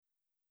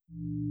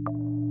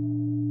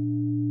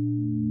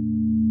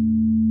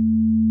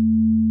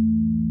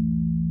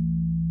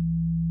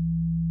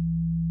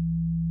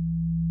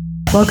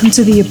Welcome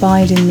to the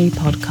Abide in Me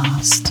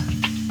podcast,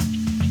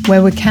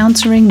 where we're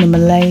countering the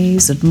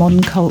malaise of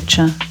modern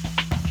culture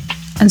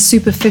and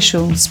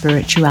superficial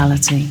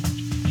spirituality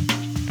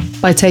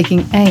by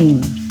taking aim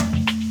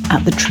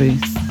at the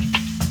truth.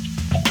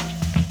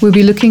 We'll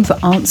be looking for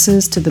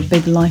answers to the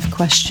big life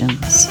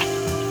questions.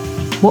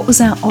 What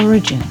was our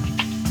origin?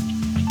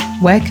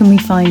 Where can we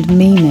find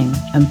meaning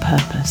and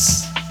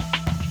purpose?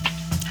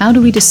 How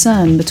do we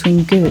discern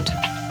between good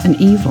and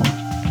evil,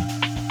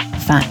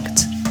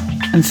 fact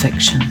and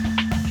fiction?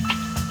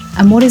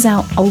 And what is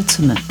our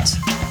ultimate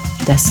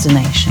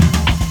destination?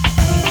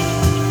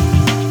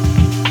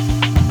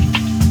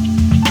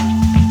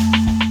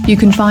 You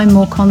can find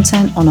more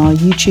content on our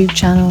YouTube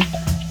channel,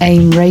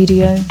 AIM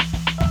Radio,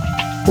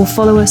 or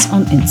follow us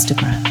on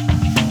Instagram.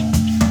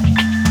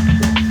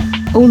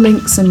 All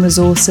links and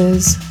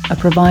resources are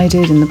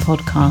provided in the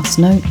podcast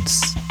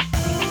notes.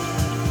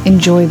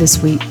 Enjoy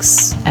this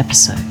week's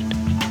episode.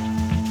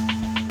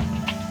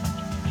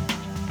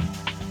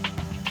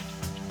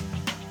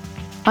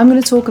 I'm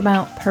going to talk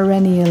about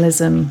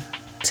perennialism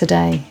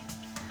today,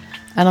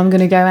 and I'm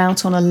going to go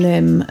out on a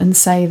limb and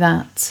say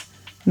that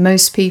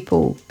most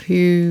people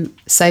who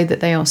say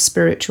that they are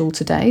spiritual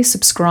today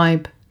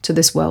subscribe to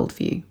this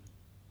worldview.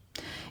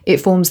 It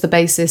forms the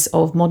basis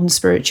of modern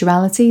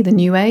spirituality, the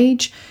New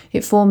Age.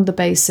 It formed the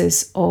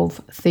basis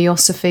of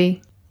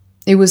theosophy.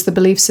 It was the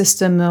belief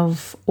system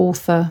of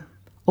author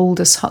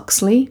Aldous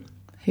Huxley,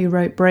 who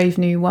wrote Brave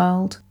New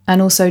World,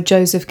 and also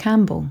Joseph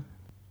Campbell,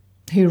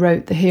 who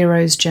wrote The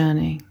Hero's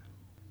Journey.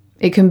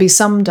 It can be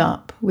summed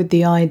up with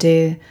the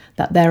idea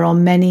that there are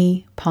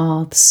many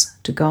paths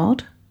to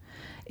God.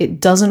 It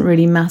doesn't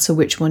really matter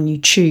which one you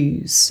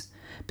choose,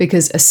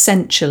 because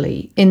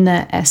essentially, in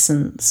their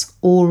essence,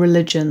 all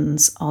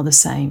religions are the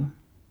same.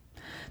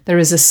 There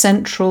is a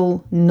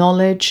central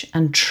knowledge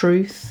and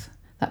truth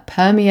that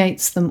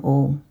permeates them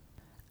all,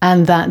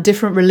 and that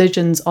different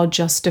religions are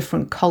just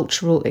different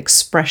cultural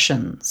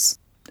expressions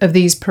of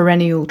these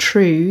perennial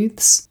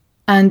truths.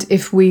 And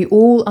if we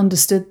all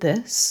understood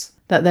this,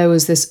 that there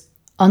was this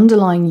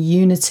underlying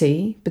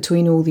unity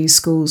between all these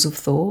schools of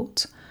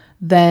thought,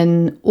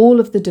 then all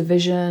of the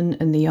division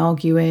and the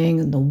arguing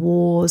and the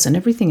wars and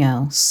everything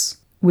else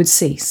would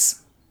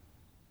cease.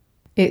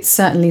 It's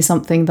certainly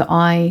something that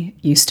I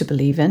used to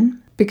believe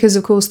in, because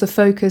of course the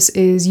focus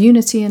is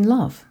unity and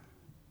love.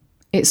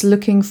 It's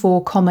looking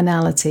for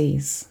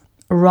commonalities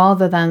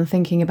rather than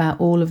thinking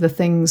about all of the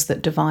things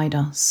that divide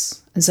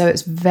us. And so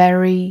it's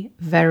very,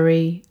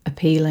 very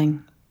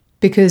appealing,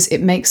 because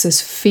it makes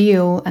us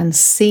feel and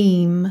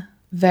seem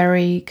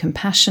very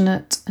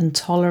compassionate and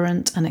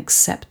tolerant and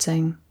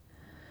accepting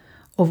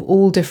of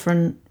all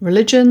different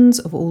religions,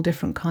 of all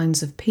different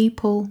kinds of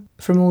people,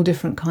 from all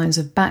different kinds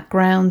of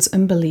backgrounds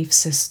and belief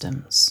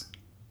systems.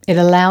 It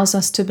allows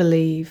us to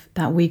believe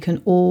that we can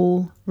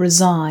all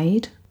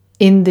reside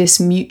in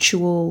this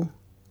mutual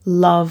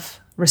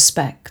love,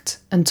 respect,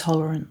 and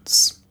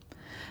tolerance.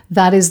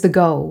 That is the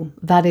goal.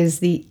 That is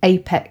the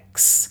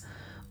apex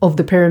of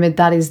the pyramid.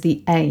 That is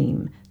the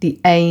aim. The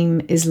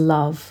aim is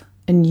love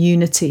and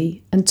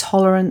unity and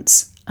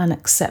tolerance and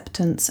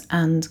acceptance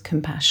and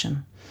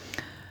compassion.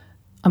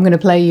 I'm going to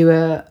play you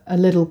a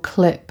little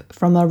clip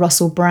from a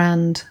Russell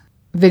Brand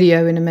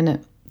video in a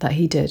minute that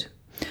he did,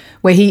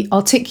 where he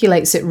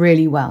articulates it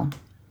really well.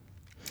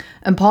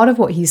 And part of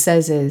what he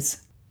says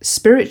is,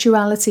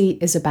 spirituality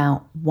is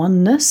about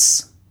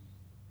oneness,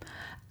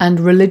 and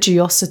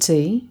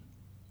religiosity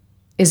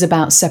is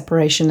about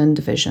separation and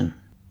division.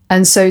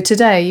 And so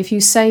today, if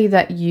you say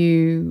that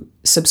you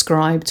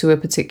subscribe to a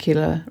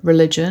particular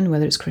religion,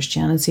 whether it's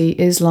Christianity,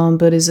 Islam,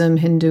 Buddhism,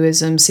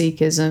 Hinduism,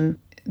 Sikhism,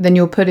 then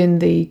you're put in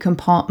the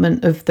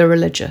compartment of the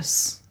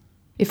religious.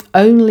 If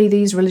only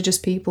these religious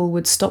people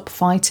would stop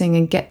fighting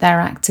and get their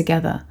act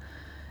together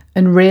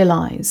and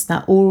realize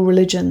that all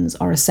religions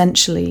are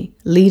essentially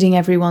leading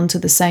everyone to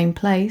the same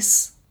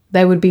place,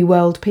 there would be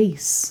world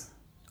peace,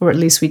 or at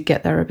least we'd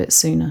get there a bit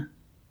sooner.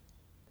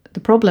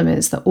 The problem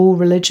is that all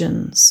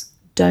religions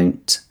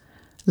don't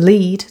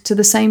lead to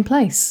the same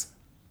place.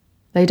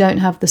 They don't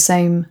have the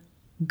same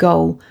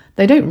goal.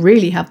 They don't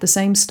really have the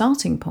same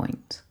starting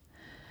point.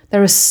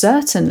 There are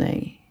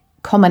certainly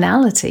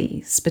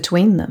commonalities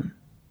between them.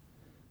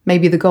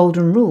 Maybe the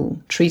golden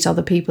rule, treat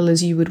other people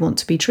as you would want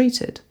to be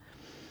treated.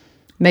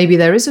 Maybe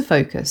there is a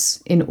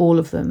focus in all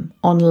of them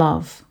on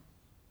love,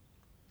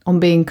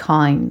 on being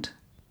kind,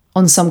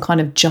 on some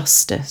kind of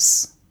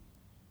justice.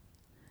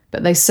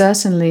 But they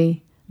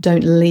certainly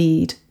don't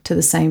lead to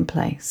the same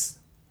place.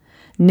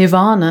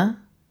 Nirvana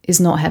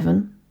is not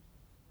heaven.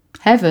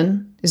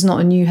 Heaven is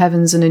not a new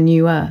heavens and a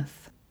new earth.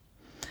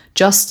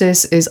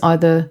 Justice is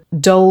either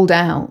doled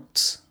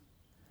out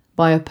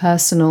by a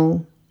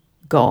personal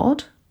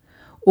God,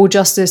 or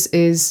justice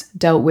is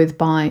dealt with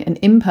by an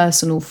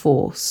impersonal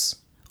force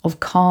of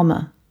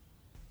karma.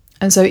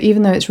 And so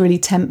even though it's really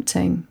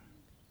tempting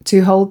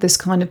to hold this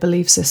kind of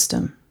belief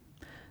system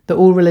that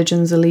all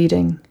religions are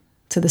leading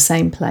to the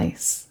same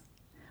place.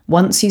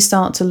 Once you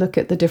start to look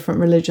at the different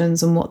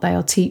religions and what they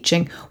are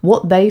teaching,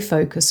 what they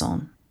focus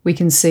on, we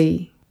can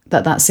see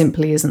that that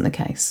simply isn't the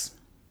case.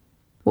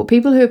 What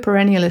people who are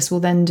perennialists will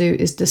then do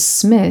is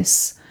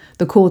dismiss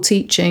the core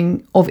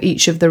teaching of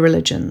each of the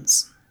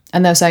religions.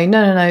 And they'll say,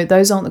 no,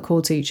 those aren't the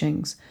core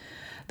teachings.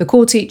 The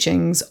core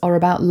teachings are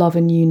about love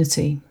and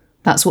unity.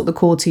 That's what the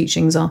core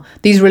teachings are.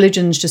 These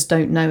religions just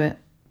don't know it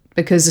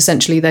because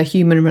essentially they're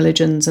human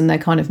religions and they're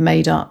kind of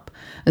made up.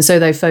 And so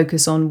they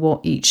focus on what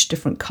each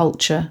different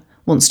culture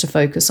wants to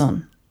focus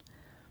on.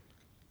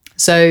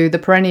 So the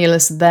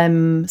perennialists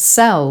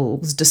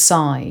themselves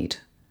decide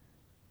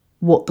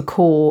what the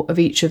core of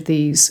each of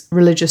these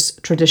religious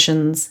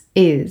traditions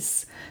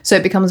is. So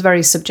it becomes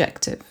very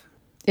subjective.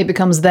 It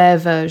becomes their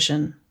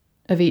version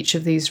of each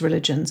of these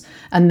religions,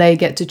 and they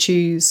get to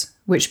choose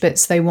which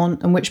bits they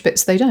want and which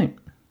bits they don't.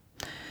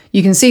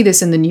 You can see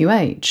this in the New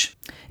Age.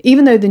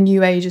 Even though the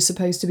New Age is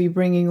supposed to be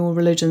bringing all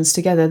religions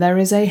together, there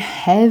is a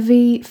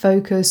heavy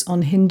focus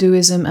on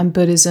Hinduism and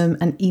Buddhism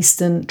and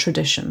Eastern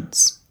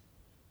traditions.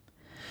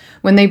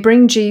 When they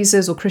bring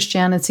Jesus or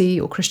Christianity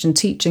or Christian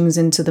teachings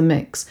into the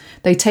mix,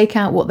 they take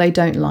out what they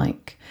don't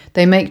like.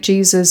 They make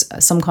Jesus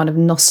some kind of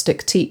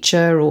Gnostic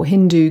teacher or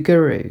Hindu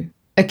guru,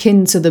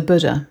 akin to the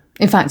Buddha.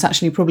 In fact,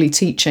 actually probably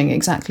teaching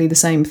exactly the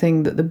same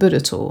thing that the Buddha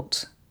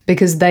taught,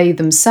 because they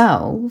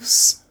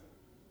themselves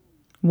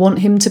want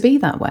him to be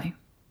that way.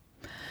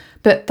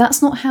 But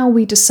that's not how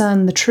we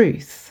discern the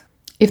truth.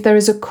 If there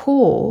is a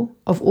core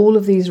of all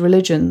of these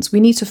religions, we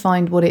need to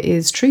find what it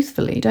is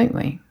truthfully, don't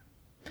we?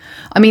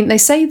 I mean, they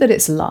say that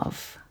it's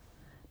love,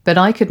 but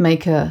I could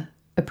make a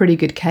pretty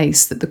good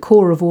case that the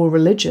core of all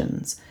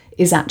religions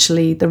is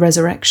actually the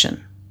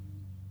resurrection.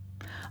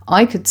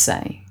 I could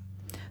say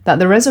that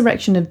the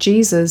resurrection of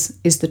Jesus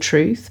is the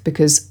truth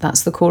because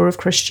that's the core of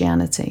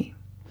Christianity.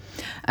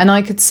 And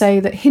I could say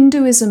that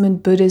Hinduism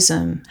and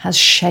Buddhism has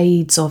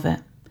shades of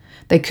it.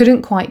 They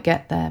couldn't quite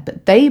get there,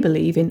 but they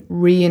believe in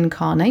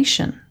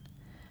reincarnation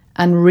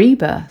and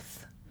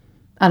rebirth.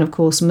 And of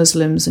course,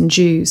 Muslims and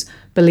Jews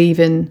believe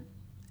in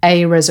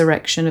a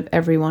resurrection of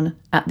everyone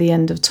at the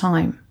end of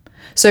time.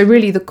 So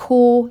really the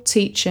core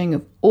teaching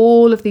of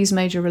all of these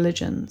major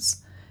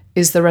religions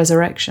is the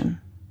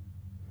resurrection.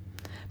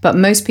 But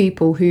most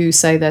people who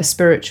say they're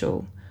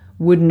spiritual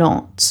would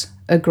not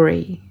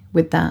agree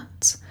with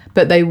that.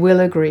 But they will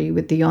agree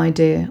with the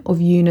idea of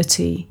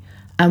unity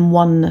and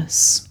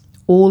oneness.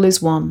 All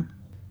is one.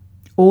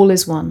 All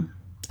is one.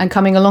 And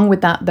coming along with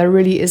that, there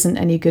really isn't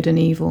any good and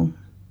evil.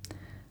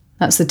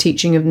 That's the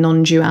teaching of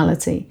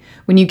non-duality.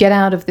 When you get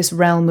out of this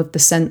realm of the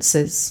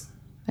senses,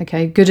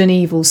 okay, good and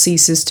evil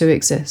ceases to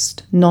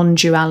exist.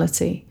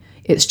 Non-duality.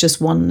 It's just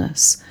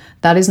oneness.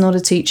 That is not a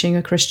teaching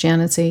of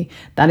Christianity.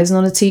 That is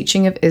not a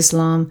teaching of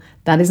Islam.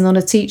 That is not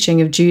a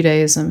teaching of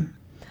Judaism.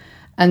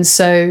 And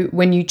so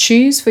when you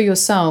choose for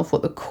yourself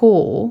what the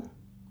core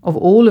of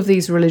all of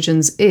these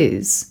religions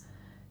is,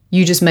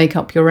 you just make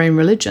up your own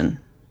religion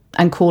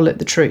and call it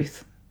the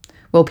truth.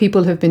 Well,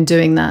 people have been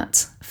doing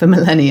that for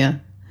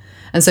millennia.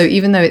 And so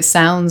even though it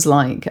sounds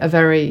like a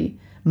very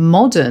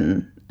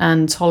modern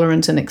and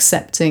tolerant and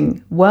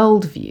accepting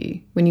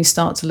worldview, when you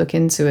start to look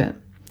into it,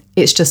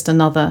 it's just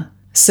another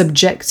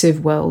subjective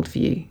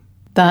worldview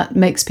that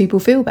makes people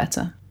feel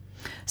better.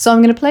 So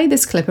I'm going to play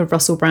this clip of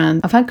Russell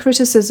Brand. I've had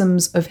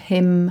criticisms of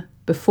him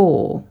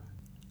before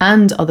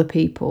and other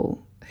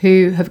people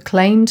who have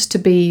claimed to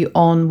be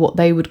on what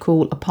they would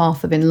call a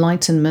path of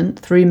enlightenment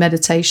through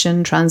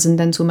meditation,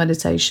 transcendental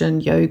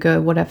meditation,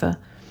 yoga, whatever.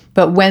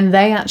 But when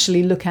they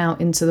actually look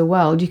out into the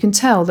world, you can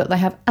tell that they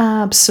have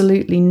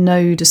absolutely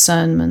no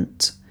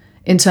discernment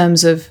in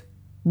terms of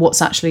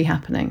what's actually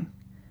happening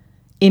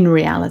in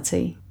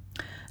reality.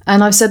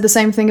 And I've said the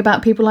same thing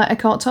about people like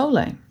Eckhart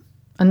Tolle,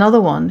 another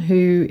one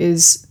who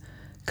is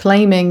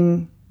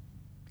claiming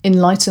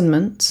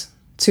enlightenment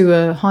to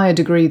a higher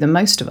degree than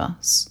most of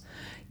us.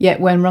 Yet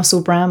when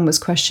Russell Brand was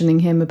questioning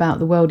him about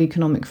the World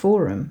Economic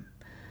Forum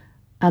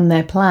and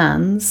their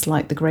plans,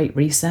 like the Great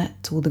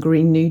Reset or the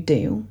Green New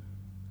Deal,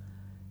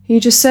 he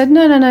just said,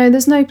 no,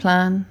 there's no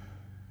plan.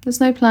 There's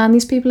no plan.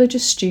 These people are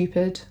just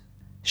stupid.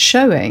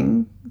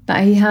 Showing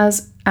that he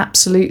has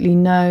absolutely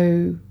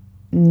no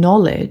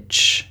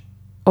knowledge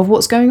of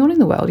what's going on in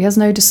the world. He has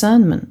no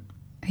discernment.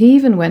 He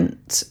even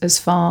went as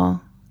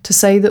far to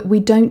say that we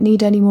don't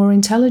need any more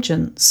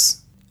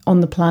intelligence on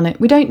the planet.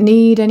 We don't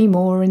need any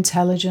more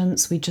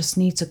intelligence. We just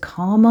need to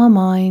calm our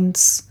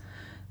minds.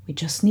 We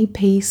just need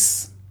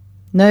peace.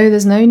 No,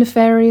 there's no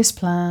nefarious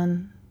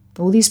plan.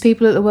 All these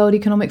people at the World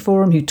Economic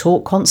Forum who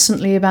talk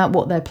constantly about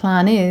what their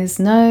plan is,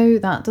 no,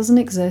 that doesn't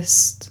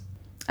exist.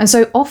 And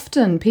so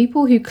often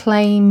people who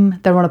claim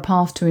they're on a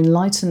path to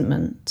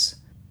enlightenment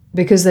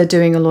because they're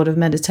doing a lot of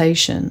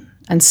meditation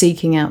and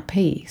seeking out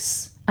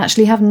peace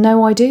actually have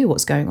no idea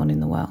what's going on in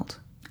the world.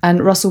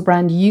 And Russell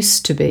Brand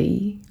used to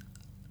be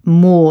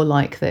more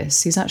like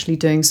this. He's actually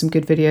doing some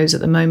good videos at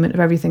the moment of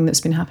everything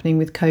that's been happening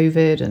with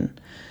COVID and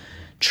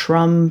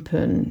Trump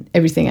and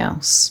everything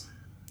else.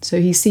 So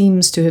he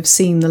seems to have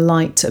seen the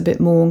light a bit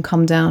more and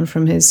come down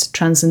from his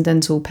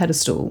transcendental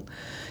pedestal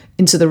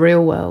into the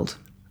real world.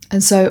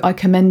 And so I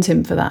commend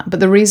him for that. But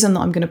the reason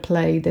that I'm going to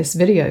play this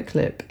video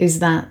clip is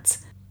that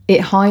it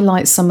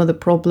highlights some of the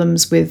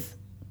problems with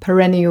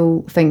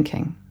perennial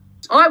thinking.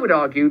 I would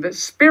argue that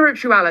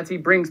spirituality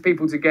brings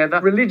people together.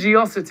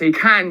 Religiosity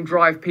can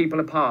drive people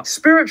apart.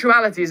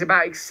 Spirituality is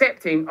about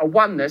accepting a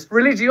oneness.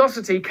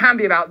 Religiosity can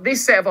be about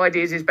this set of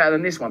ideas is better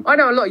than this one. I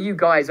know a lot of you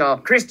guys are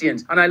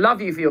Christians, and I love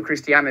you for your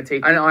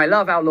Christianity, and I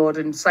love our Lord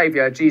and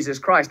Saviour, Jesus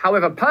Christ.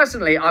 However,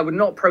 personally, I would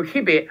not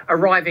prohibit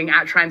arriving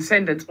at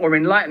transcendence or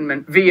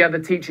enlightenment via the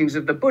teachings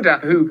of the Buddha,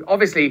 who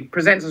obviously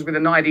presents us with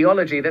an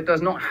ideology that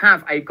does not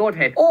have a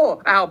Godhead.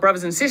 Or our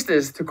brothers and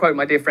sisters, to quote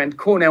my dear friend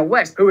Cornel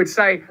West, who would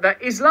say that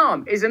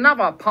Islam is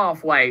another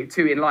pathway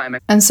to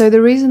enlightenment. And so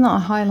the reason that I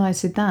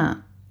highlighted that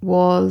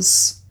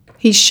was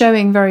he's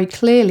showing very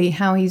clearly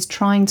how he's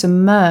trying to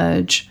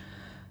merge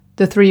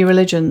the three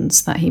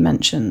religions that he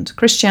mentioned: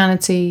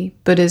 Christianity,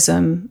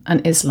 Buddhism,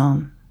 and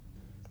Islam.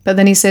 But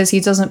then he says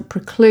he doesn't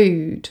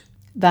preclude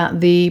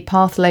that the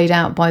path laid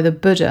out by the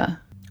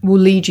Buddha will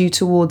lead you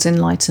towards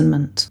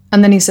enlightenment.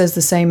 And then he says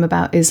the same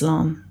about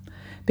Islam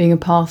being a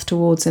path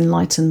towards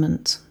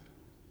enlightenment.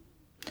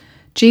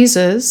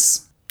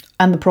 Jesus,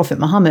 and the Prophet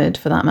Muhammad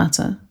for that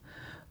matter,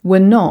 were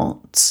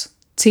not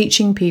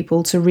teaching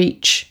people to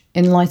reach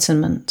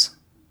enlightenment.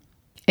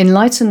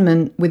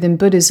 Enlightenment within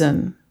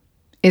Buddhism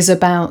is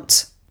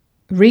about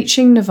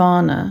reaching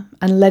nirvana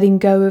and letting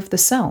go of the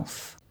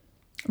self,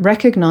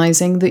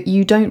 recognizing that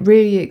you don't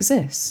really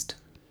exist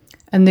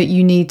and that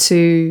you need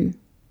to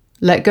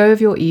let go of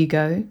your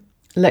ego,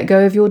 let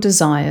go of your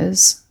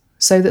desires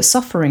so that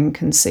suffering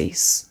can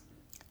cease.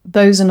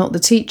 Those are not the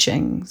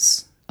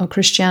teachings of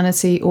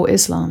Christianity or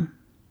Islam.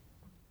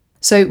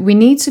 So we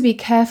need to be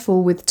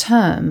careful with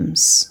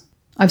terms.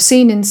 I've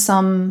seen in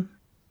some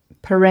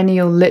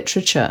perennial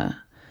literature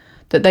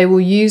that they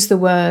will use the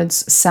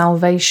words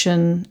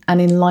salvation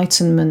and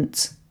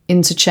enlightenment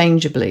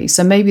interchangeably.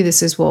 So maybe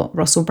this is what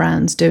Russell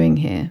Brand's doing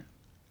here.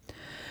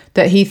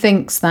 That he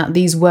thinks that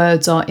these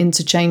words are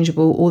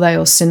interchangeable or they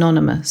are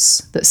synonymous,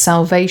 that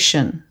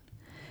salvation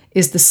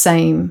is the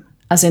same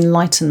as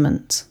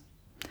enlightenment,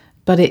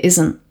 but it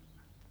isn't.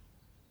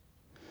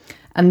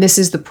 And this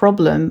is the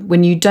problem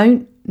when you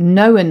don't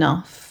know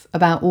enough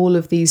about all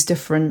of these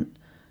different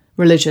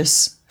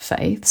religious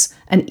faiths.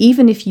 And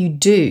even if you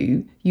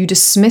do, you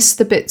dismiss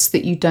the bits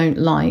that you don't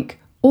like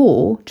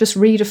or just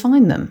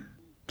redefine them.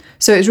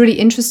 So it's really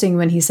interesting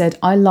when he said,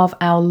 I love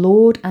our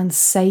Lord and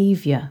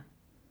Saviour,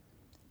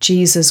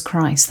 Jesus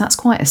Christ. That's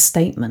quite a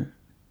statement.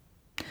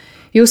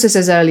 He also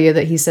says earlier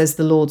that he says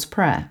the Lord's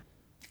Prayer.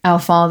 Our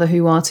Father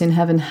who art in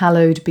heaven,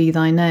 hallowed be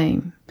thy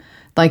name.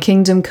 Thy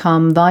kingdom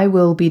come, thy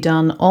will be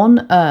done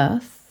on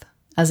earth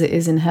as it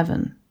is in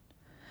heaven.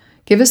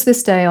 Give us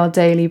this day our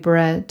daily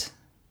bread,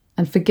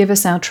 and forgive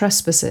us our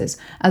trespasses,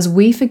 as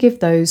we forgive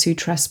those who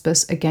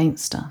trespass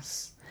against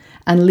us.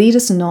 And lead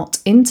us not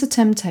into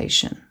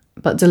temptation,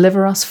 but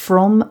deliver us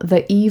from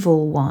the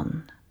evil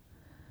one.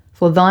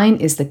 For thine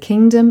is the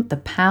kingdom, the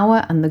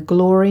power, and the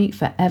glory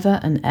forever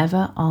and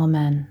ever.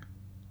 Amen.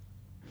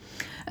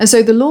 And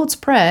so the Lord's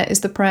Prayer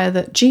is the prayer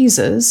that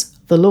Jesus,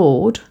 the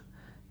Lord,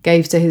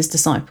 gave to his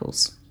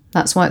disciples.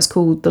 That's why it's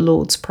called the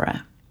Lord's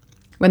Prayer.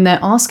 When they're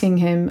asking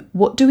him,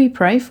 what do we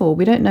pray for?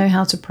 We don't know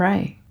how to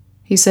pray.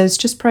 He says,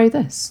 just pray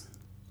this.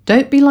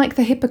 Don't be like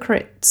the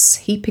hypocrites,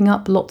 heaping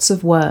up lots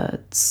of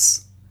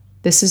words.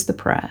 This is the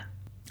prayer.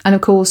 And of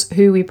course,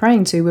 who are we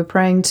praying to? We're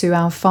praying to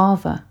our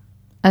Father.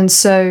 And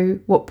so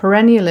what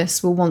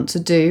perennialists will want to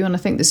do, and I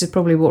think this is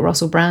probably what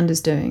Russell Brand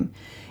is doing,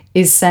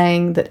 is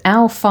saying that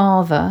our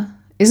Father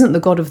isn't the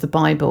God of the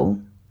Bible.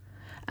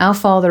 Our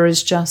Father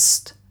is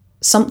just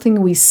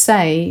something we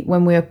say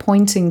when we're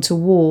pointing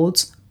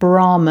towards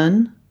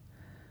Brahman,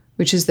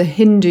 which is the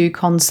Hindu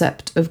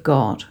concept of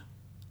God.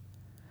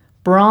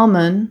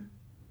 Brahman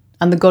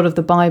and the God of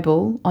the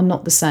Bible are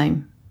not the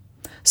same.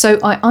 So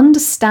I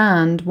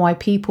understand why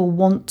people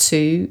want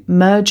to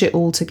merge it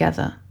all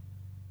together.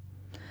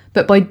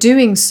 But by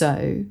doing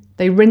so,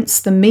 they rinse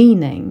the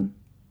meaning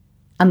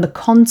and the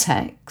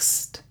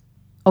context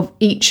of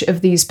each of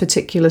these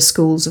particular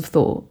schools of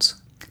thought.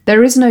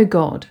 There is no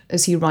God,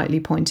 as he rightly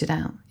pointed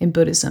out, in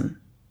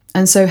Buddhism.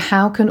 And so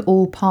how can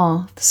all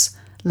paths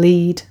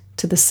lead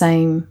to the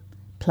same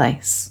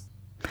place?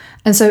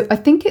 And so I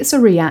think it's a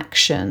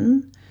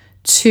reaction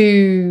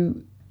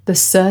to the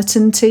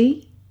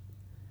certainty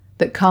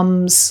that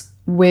comes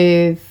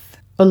with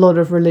a lot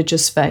of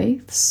religious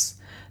faiths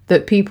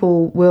that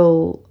people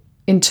will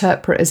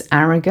interpret as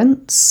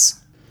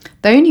arrogance.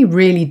 They only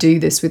really do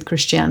this with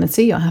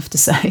Christianity, I have to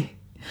say.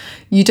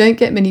 You don't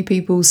get many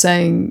people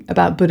saying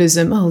about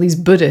Buddhism, oh, these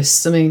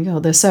Buddhists, I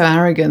mean, they're so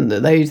arrogant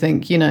that they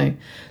think,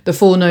 the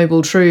Four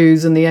Noble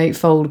Truths and the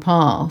Eightfold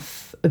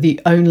Path are the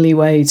only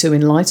way to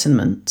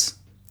enlightenment.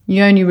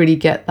 You only really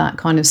get that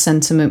kind of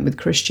sentiment with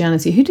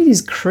Christianity. Who do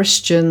these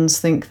Christians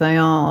think they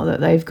are, that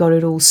they've got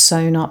it all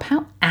sewn up?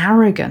 How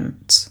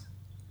arrogant.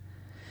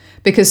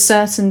 Because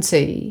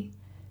certainty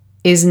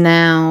is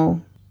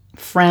now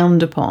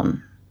frowned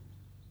upon.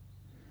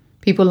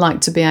 People like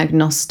to be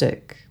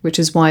agnostic, which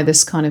is why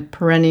this kind of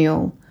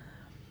perennial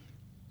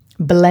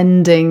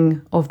blending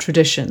of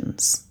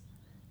traditions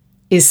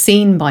is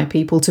seen by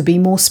people to be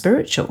more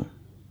spiritual.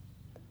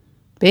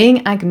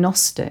 Being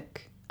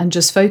agnostic and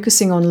just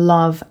focusing on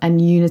love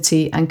and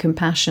unity and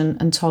compassion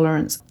and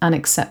tolerance and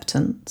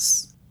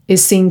acceptance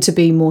is seen to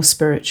be more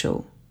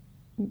spiritual.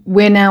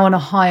 We're now on a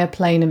higher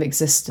plane of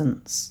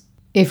existence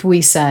if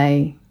we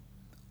say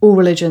all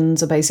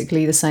religions are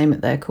basically the same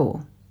at their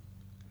core.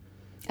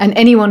 And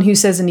anyone who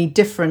says any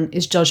different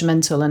is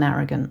judgmental and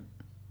arrogant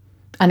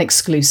and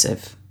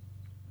exclusive.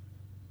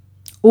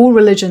 All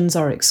religions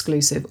are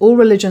exclusive. All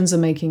religions are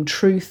making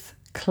truth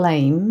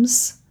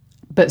claims,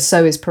 but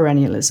so is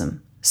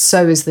perennialism.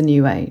 So is the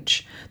New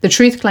Age. The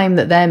truth claim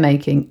that they're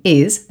making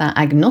is that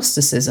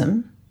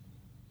agnosticism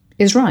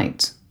is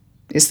right.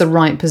 It's the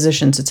right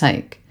position to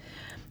take.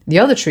 The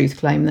other truth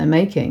claim they're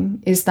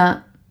making is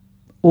that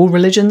all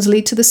religions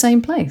lead to the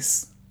same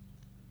place.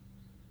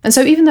 And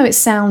so even though it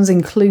sounds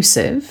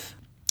inclusive,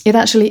 it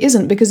actually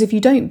isn't, because if you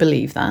don't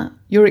believe that,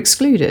 you're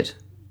excluded.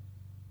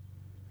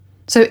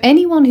 So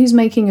anyone who's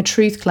making a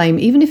truth claim,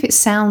 even if it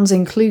sounds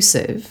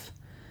inclusive,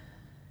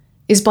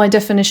 is by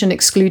definition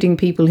excluding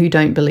people who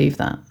don't believe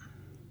that.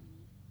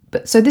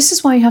 But so this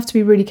is why you have to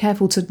be really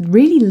careful to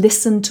really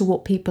listen to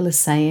what people are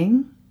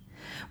saying.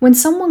 When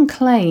someone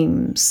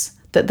claims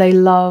that they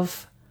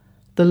love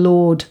the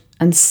Lord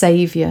and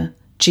Saviour,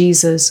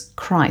 Jesus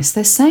Christ,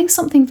 they're saying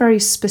something very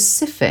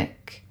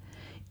specific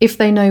if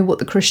they know what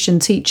the Christian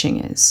teaching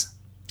is.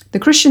 The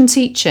Christian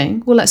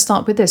teaching, well, let's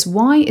start with this.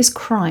 Why is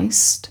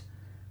Christ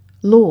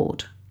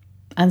Lord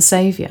and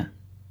Saviour?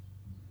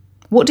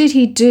 What did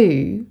he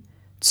do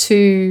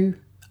to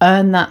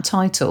earn that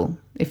title,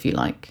 if you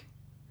like?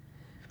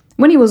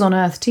 When he was on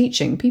earth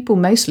teaching, people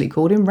mostly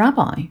called him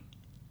rabbi,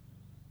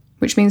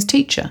 which means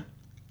teacher.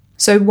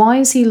 So why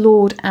is he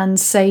Lord and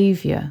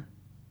Saviour?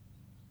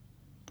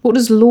 What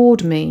does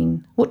Lord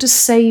mean? What does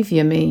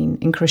Saviour mean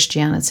in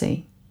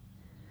Christianity?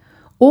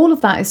 All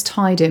of that is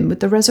tied in with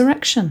the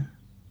resurrection.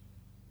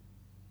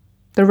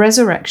 The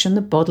resurrection,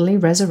 the bodily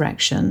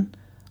resurrection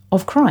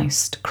of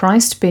Christ.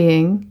 Christ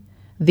being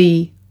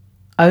the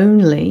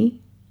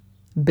only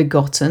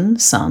begotten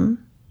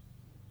Son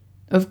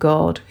of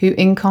God who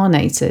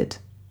incarnated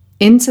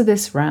into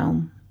this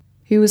realm,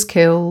 who was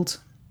killed,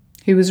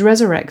 who was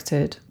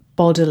resurrected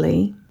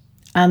bodily,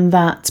 and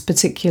that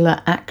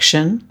particular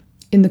action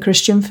in the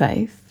Christian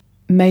faith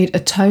made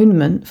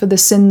atonement for the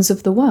sins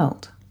of the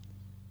world.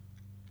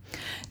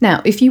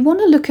 Now, if you want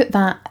to look at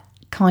that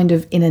kind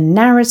of in a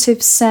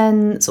narrative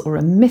sense or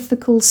a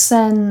mythical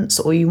sense,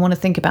 or you want to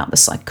think about the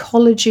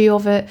psychology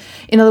of it,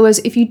 in other words,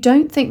 if you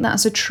don't think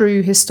that's a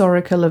true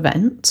historical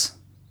event,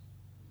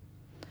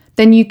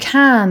 then you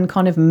can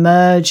kind of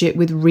merge it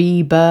with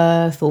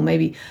rebirth, or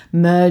maybe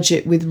merge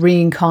it with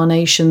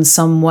reincarnation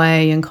some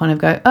way and kind of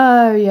go,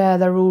 oh yeah,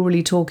 they're all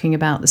really talking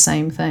about the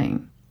same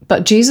thing.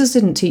 But Jesus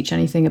didn't teach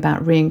anything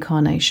about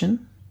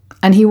reincarnation,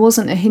 and he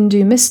wasn't a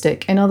Hindu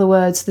mystic. In other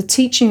words, the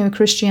teaching of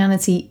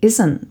Christianity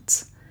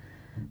isn't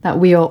that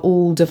we are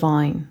all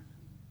divine,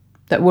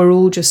 that we're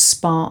all just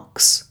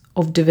sparks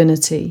of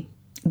divinity,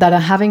 that are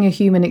having a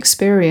human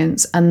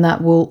experience and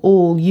that will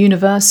all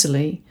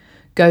universally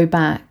go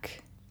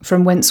back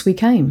from whence we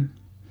came.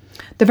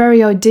 The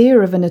very idea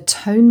of an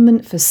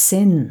atonement for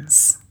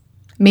sins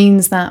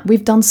means that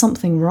we've done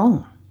something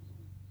wrong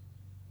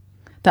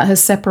that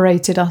has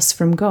separated us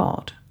from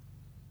God.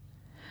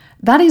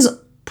 That is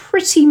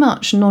pretty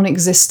much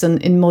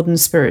non-existent in modern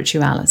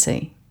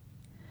spirituality.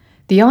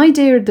 The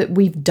idea that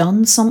we've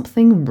done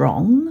something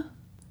wrong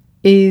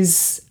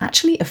is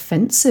actually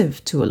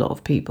offensive to a lot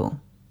of people.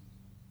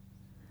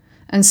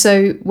 And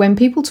so when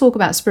people talk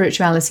about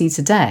spirituality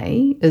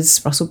today,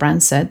 as Russell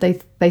Brand said,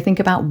 they think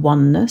about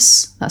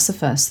oneness. That's the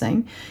first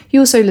thing. He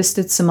also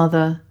listed some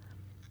other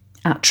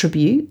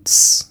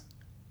attributes,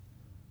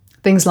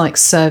 things like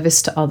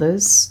service to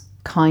others,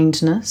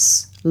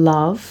 kindness,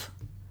 love.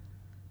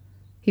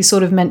 He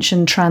sort of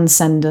mentioned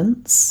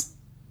transcendence.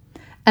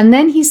 And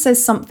then he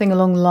says something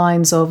along the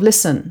lines of,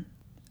 listen,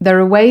 there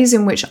are ways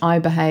in which I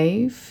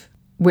behave,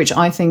 which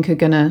I think are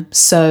going to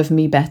serve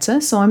me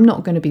better. So I'm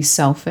not going to be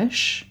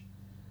selfish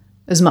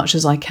as much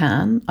as I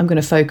can. I'm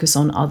going to focus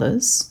on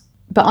others.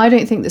 But I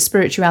don't think that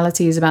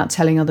spirituality is about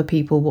telling other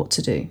people what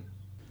to do.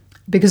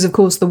 Because, of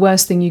course, the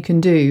worst thing you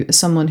can do as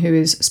someone who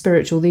is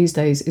spiritual these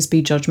days is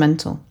be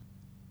judgmental.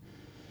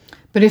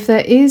 But if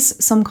there is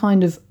some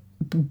kind of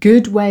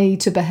good way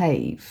to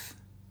behave,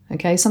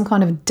 okay, some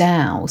kind of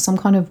Tao, some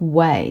kind of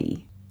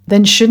way,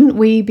 then shouldn't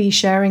we be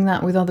sharing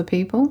that with other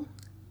people?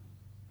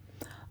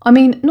 I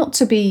mean, not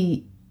to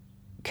be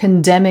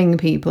condemning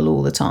people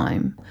all the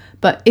time,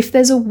 but if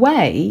there's a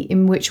way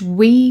in which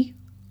we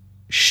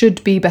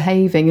should be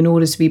behaving in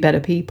order to be better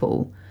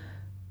people,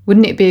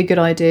 wouldn't it be a good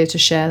idea to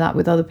share that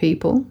with other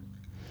people?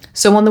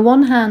 So on the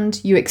one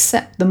hand, you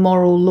accept the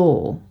moral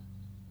law,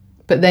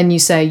 but then you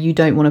say you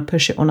don't want to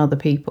push it on other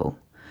people.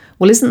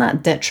 Well, isn't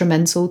that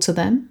detrimental to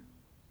them?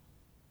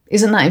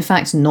 Isn't that in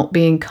fact not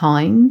being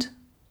kind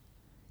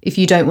if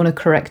you don't want to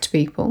correct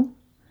people?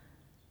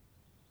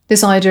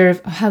 This idea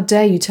of how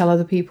dare you tell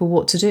other people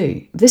what to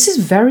do. This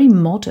is very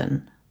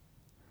modern.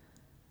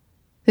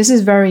 This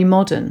is very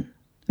modern.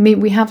 I mean,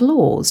 we have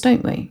laws,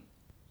 don't we?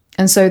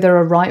 And so there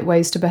are right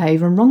ways to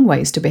behave and wrong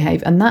ways to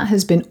behave. And that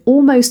has been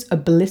almost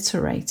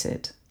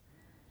obliterated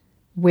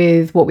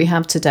with what we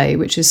have today,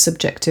 which is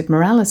subjective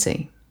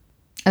morality.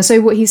 And so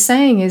what he's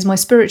saying is, my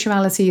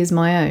spirituality is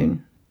my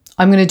own.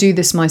 I'm going to do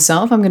this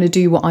myself. I'm going to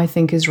do what I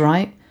think is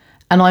right.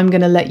 And I'm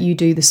going to let you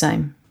do the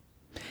same.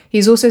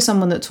 He's also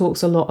someone that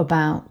talks a lot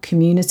about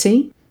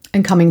community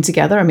and coming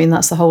together. I mean,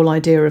 that's the whole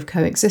idea of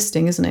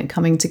coexisting, isn't it?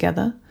 Coming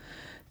together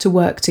to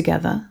work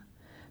together.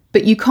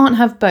 But you can't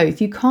have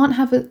both. You can't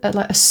have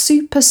a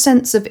super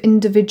sense of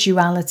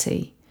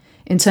individuality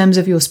in terms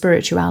of your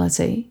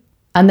spirituality,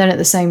 and then at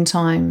the same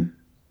time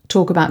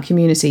talk about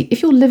community.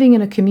 If you're living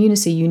in a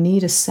community, you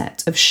need a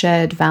set of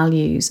shared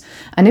values.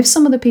 And if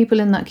some of the people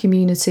in that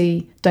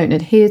community don't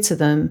adhere to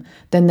them,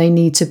 then they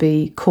need to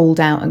be called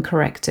out and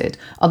corrected.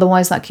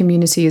 Otherwise, that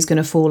community is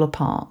going to fall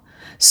apart.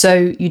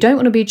 So you don't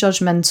want to be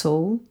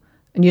judgmental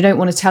and you don't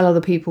want to tell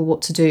other people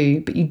what to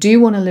do, but you do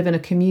want to live in a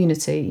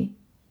community.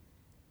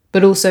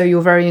 But also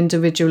you're very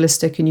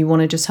individualistic and you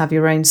want to just have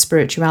your own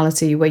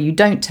spirituality where you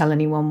don't tell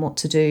anyone what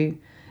to do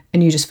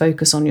and you just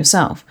focus on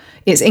yourself.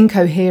 It's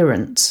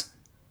incoherent,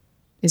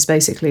 is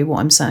basically what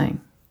I'm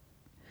saying.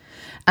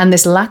 And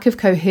this lack of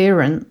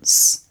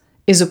coherence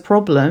is a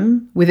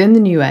problem within the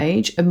New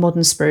Age of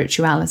modern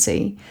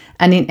spirituality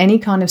and in any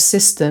kind of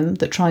system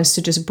that tries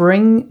to just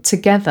bring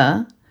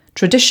together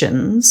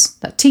traditions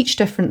that teach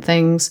different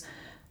things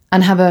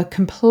and have a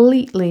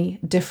completely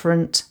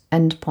different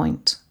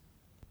endpoint.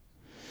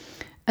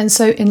 And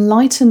so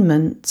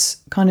enlightenment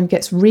kind of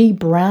gets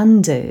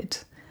rebranded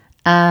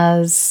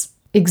as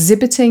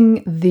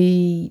exhibiting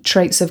the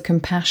traits of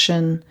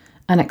compassion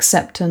and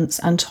acceptance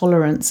and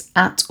tolerance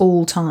at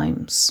all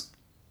times.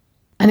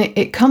 And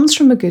it comes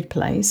from a good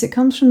place. It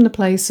comes from the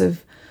place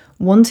of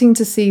wanting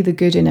to see the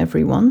good in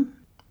everyone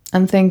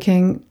and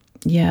thinking,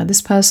 yeah,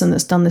 this person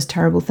that's done this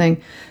terrible thing,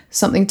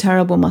 something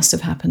terrible must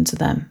have happened to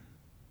them.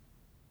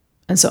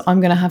 And so I'm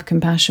going to have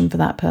compassion for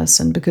that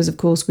person because, of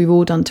course, we've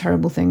all done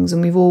terrible things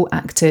and we've all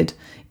acted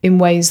in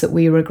ways that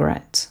we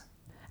regret.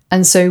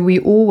 And so we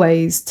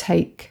always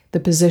take the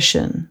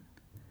position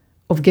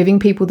of giving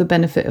people the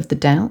benefit of the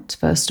doubt,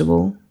 first of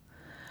all,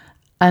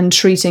 and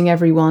treating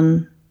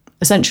everyone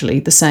essentially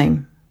the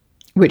same,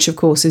 which, of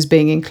course, is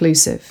being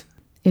inclusive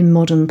in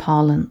modern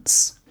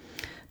parlance.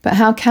 But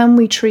how can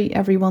we treat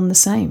everyone the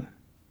same?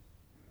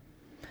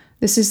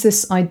 This is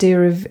this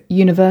idea of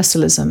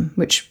universalism,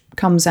 which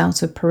comes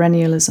out of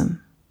perennialism.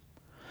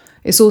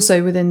 It's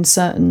also within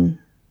certain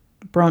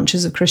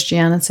branches of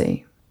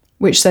Christianity,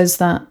 which says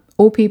that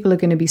all people are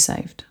going to be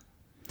saved.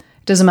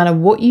 It doesn't matter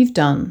what you've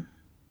done,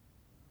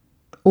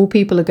 all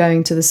people are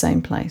going to the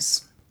same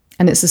place.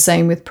 And it's the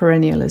same with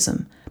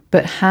perennialism.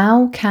 But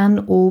how can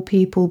all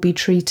people be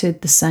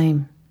treated the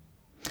same?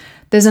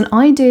 There's an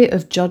idea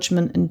of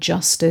judgment and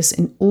justice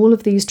in all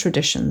of these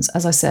traditions.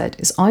 As I said,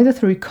 it's either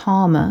through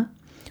karma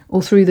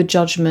or through the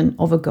judgment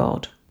of a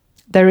god.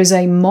 There is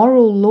a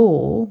moral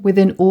law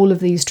within all of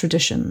these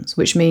traditions,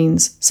 which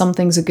means some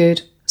things are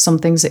good, some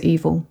things are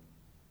evil.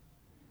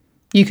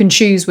 You can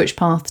choose which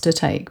path to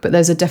take, but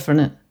there's a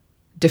definite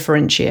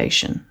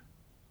differentiation.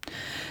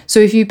 So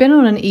if you've been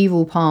on an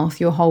evil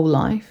path your whole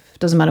life,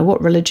 doesn't matter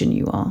what religion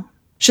you are,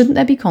 shouldn't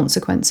there be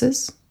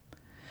consequences?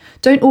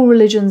 Don't all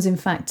religions, in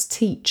fact,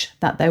 teach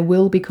that there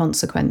will be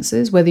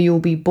consequences, whether you'll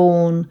be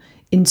born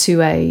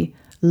into a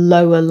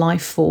lower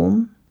life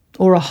form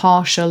or a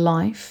harsher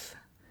life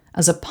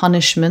as a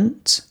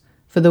punishment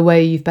for the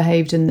way you've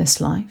behaved in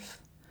this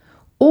life,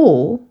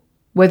 or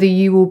whether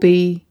you will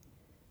be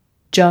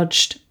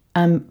judged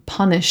and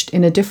punished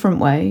in a different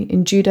way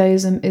in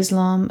Judaism,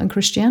 Islam, and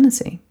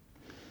Christianity?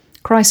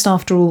 Christ,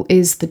 after all,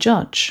 is the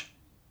judge.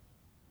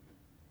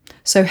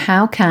 So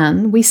how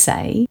can we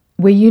say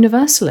we're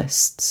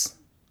universalists?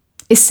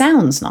 It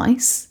sounds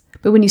nice,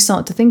 but when you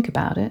start to think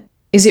about it,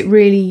 is it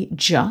really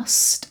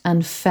just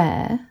and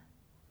fair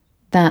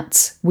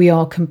that we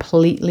are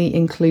completely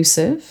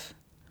inclusive?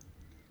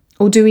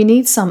 Or do we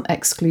need some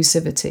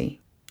exclusivity?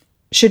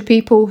 Should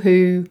people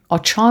who are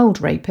child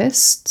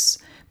rapists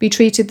be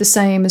treated the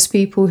same as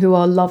people who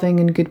are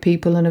loving and good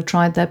people and have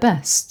tried their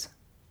best?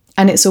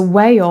 And it's a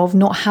way of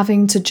not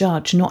having to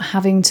judge, not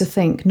having to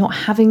think, not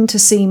having to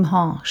seem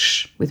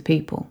harsh with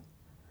people.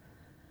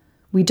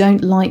 We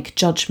don't like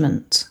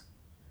judgment,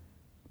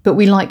 but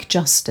we like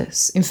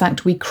justice. In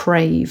fact, we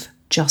crave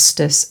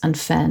justice and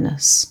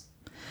fairness.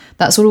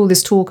 That's what all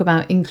this talk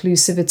about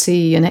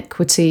inclusivity and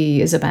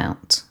equity is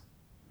about.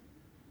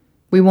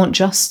 We want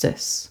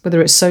justice,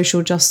 whether it's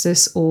social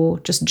justice or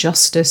just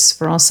justice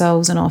for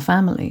ourselves and our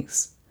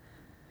families.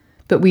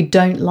 But we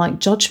don't like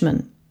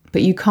judgment.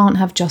 But you can't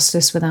have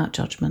justice without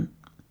judgment.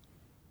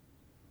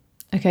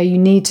 Okay, you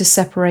need to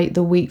separate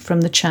the wheat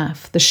from the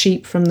chaff, the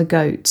sheep from the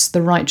goats,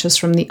 the righteous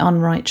from the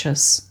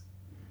unrighteous.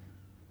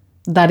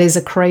 That is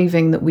a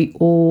craving that we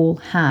all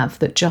have,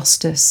 that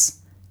justice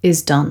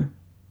is done.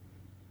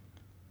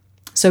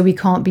 So we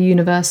can't be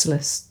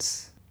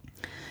universalists.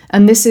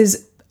 And this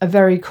is a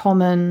very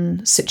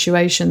common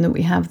situation that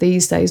we have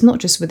these days, not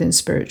just within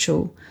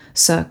spiritual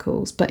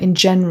circles, but in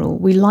general.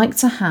 We like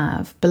to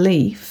have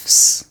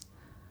beliefs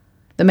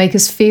that make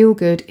us feel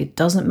good. It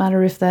doesn't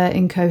matter if they're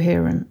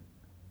incoherent.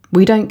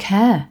 We don't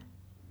care.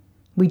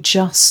 We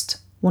just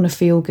want to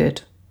feel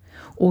good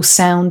or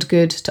sound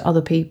good to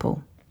other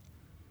people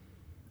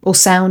or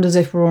sound as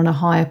if we're on a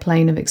higher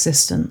plane of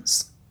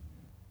existence.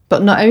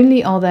 But not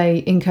only are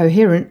they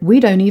incoherent, we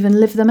don't even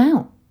live them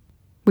out.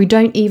 We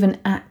don't even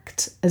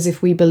act as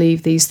if we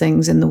believe these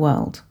things in the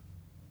world.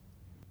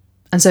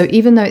 And so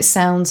even though it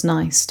sounds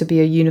nice to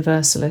be a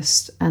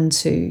universalist and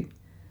to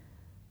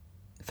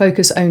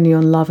focus only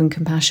on love and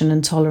compassion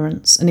and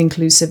tolerance and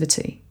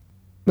inclusivity,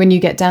 when you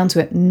get down to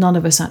it, none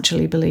of us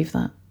actually believe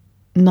that.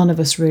 None of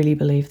us really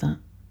believe that.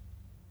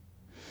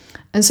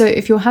 And so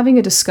if you're having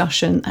a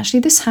discussion,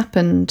 actually this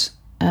happened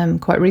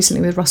quite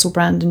recently with Russell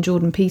Brand and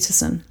Jordan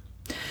Peterson.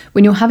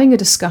 When you're having a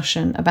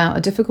discussion about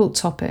a difficult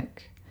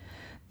topic,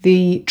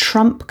 the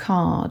trump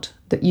card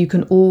that you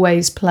can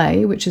always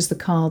play, which is the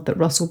card that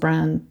Russell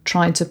Brand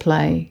tried to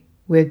play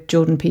with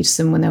Jordan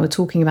Peterson when they were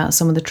talking about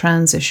some of the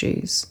trans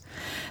issues,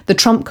 the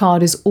trump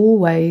card is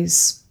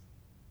always,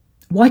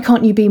 why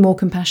can't you be more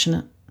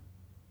compassionate?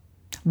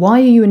 Why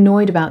are you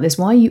annoyed about this?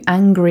 Why are you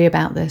angry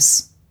about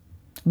this?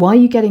 Why are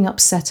you getting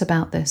upset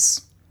about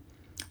this?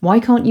 Why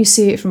can't you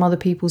see it from other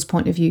people's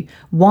point of view?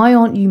 Why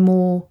aren't you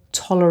more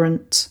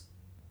tolerant?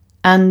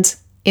 And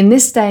in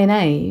this day and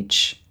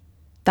age,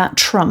 that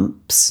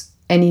trumps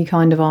any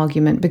kind of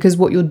argument, because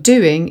what you're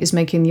doing is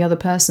making the other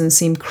person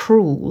seem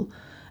cruel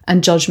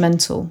and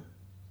judgmental,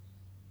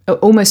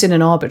 almost in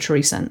an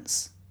arbitrary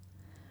sense.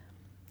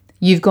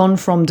 You've gone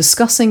from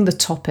discussing the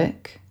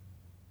topic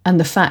and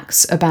the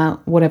facts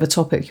about whatever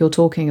topic you're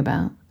talking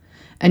about,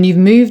 and you've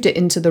moved it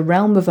into the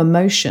realm of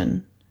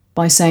emotion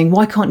by saying,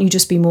 why can't you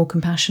just be more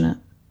compassionate?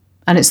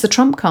 And it's the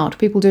trump card.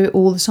 People do it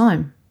all the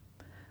time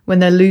when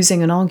they're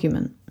losing an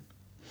argument.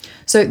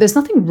 So there's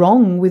nothing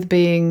wrong with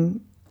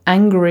being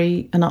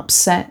angry and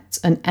upset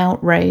and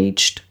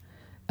outraged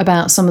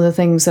about some of the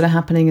things that are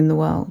happening in the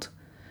world.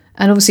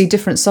 And obviously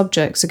different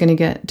subjects are going to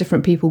get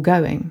different people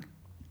going.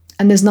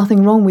 And there's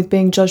nothing wrong with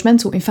being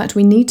judgmental. In fact,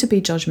 we need to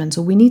be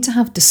judgmental. We need to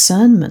have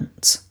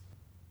discernment.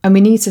 And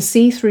we need to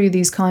see through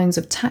these kinds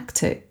of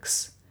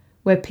tactics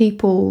where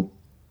people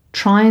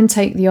try and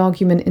take the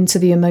argument into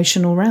the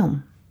emotional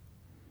realm.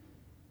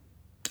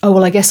 Oh,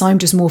 well, I guess I'm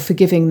just more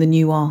forgiving than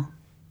you are.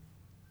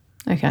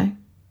 Okay.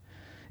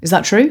 Is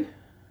that true?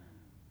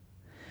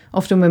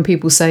 Often when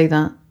people say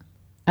that,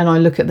 and I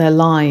look at their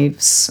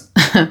lives,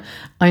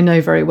 I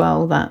know very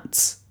well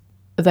that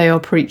they are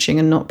preaching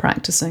and not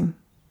practicing.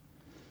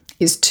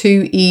 It's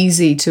too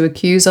easy to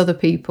accuse other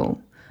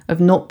people of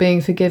not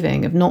being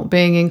forgiving, of not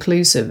being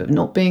inclusive, of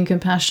not being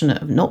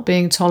compassionate, of not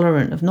being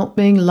tolerant, of not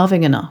being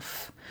loving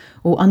enough,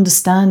 or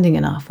understanding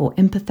enough, or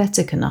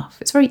empathetic enough.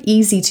 It's very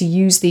easy to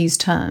use these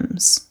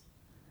terms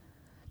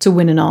to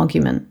win an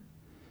argument,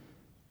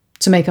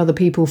 to make other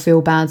people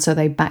feel bad so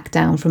they back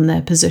down from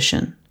their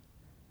position.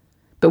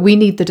 But we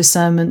need the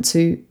discernment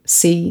to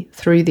see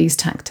through these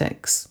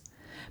tactics,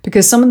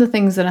 because some of the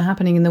things that are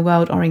happening in the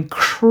world are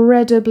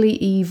incredibly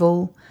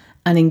evil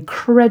and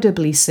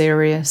incredibly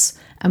serious,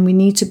 and we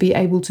need to be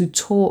able to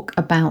talk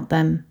about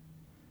them.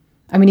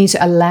 And we need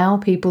to allow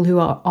people who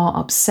are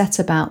upset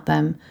about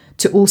them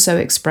to also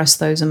express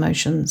those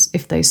emotions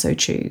if they so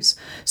choose.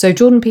 So if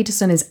Jordan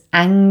Peterson is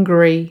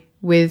angry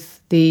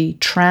with the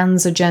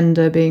trans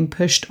agenda being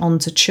pushed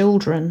onto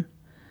children,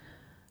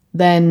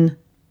 then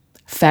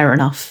fair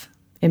enough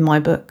in my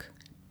book.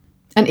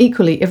 And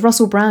equally, if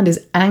Russell Brand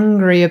is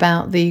angry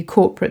about the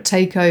corporate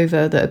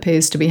takeover that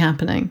appears to be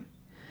happening,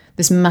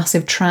 this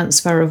massive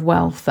transfer of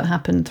wealth that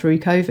happened through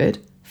COVID,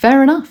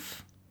 fair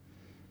enough.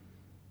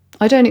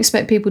 I don't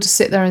expect people to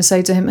sit there and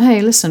say to him,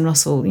 hey, listen,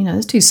 Russell,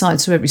 there's two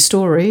sides to every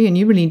story and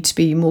you really need to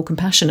be more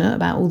compassionate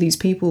about all these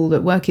people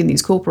that work in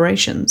these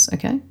corporations,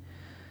 okay?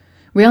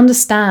 We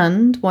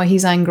understand why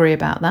he's angry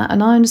about that,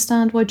 and I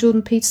understand why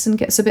Jordan Peterson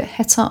gets a bit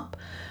het up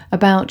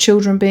about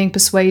children being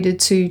persuaded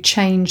to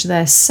change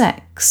their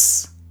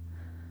sex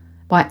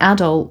by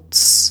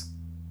adults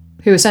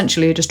who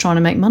essentially are just trying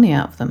to make money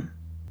out of them.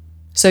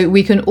 So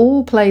we can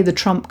all play the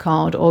trump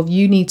card of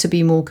you need to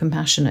be more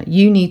compassionate,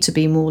 you need to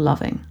be more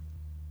loving,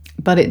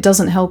 but it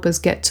doesn't help us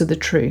get to the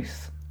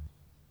truth.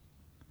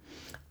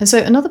 And so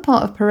another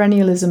part of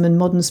perennialism and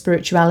modern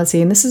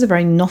spirituality, and this is a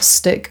very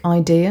Gnostic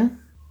idea,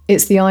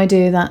 it's the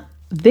idea that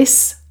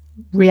this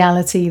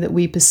reality that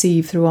we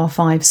perceive through our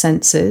five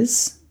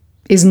senses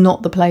is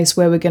not the place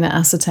where we're going to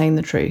ascertain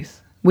the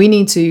truth. We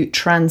need to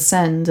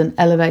transcend and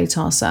elevate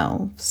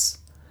ourselves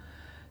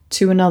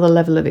to another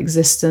level of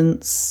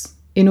existence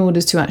in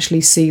order to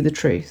actually see the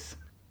truth.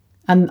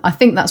 And I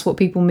think that's what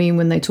people mean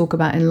when they talk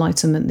about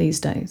enlightenment these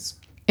days.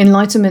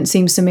 Enlightenment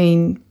seems to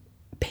mean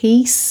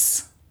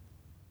peace,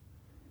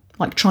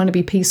 like trying to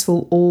be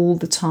peaceful all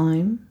the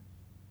time.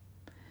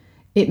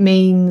 It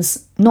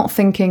means not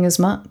thinking as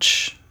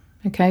much,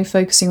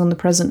 focusing on the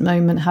present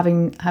moment,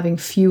 having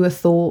fewer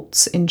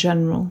thoughts in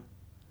general.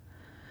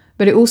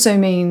 But it also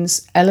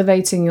means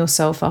elevating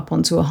yourself up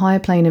onto a higher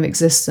plane of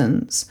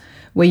existence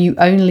where you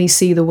only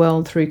see the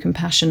world through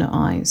compassionate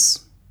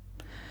eyes.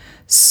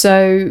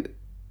 So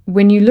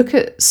when you look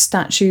at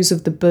statues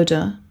of the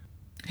Buddha,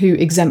 who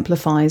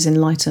exemplifies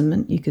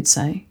enlightenment, you could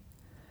say,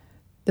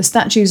 the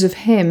statues of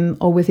him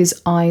are with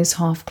his eyes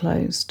half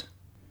closed.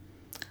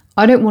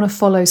 I don't want to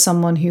follow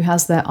someone who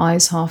has their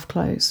eyes half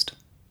closed.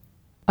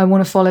 I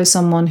want to follow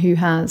someone who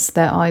has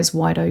their eyes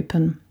wide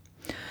open.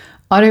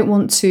 I don't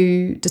want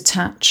to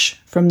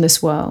detach from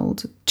this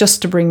world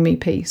just to bring me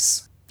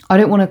peace. I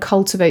don't want to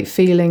cultivate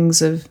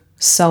feelings of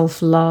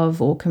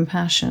self-love or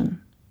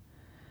compassion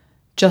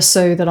just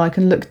so that I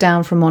can look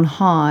down from on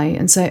high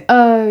and say,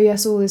 oh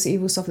yes, all this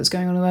evil stuff that's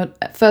going on in the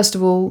world. First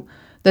of all,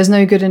 there's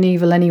no good and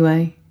evil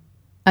anyway.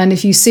 And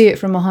if you see it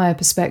from a higher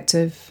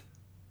perspective,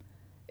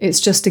 it's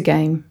just a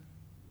game.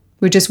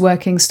 We're just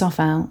working stuff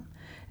out.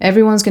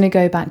 Everyone's going to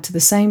go back to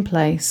the same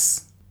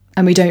place,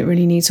 and we don't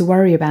really need to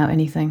worry about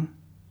anything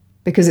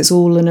because it's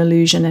all an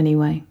illusion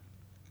anyway.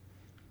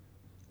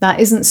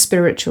 That isn't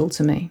spiritual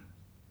to me.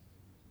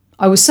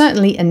 I was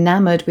certainly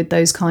enamored with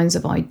those kinds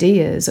of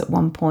ideas at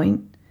one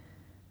point,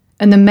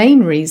 and the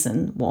main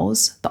reason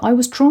was that I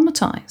was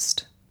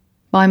traumatized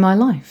by my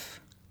life.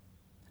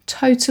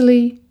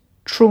 Totally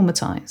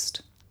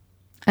traumatized.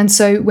 And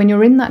so when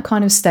you're in that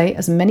kind of state,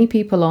 as many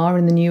people are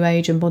in the New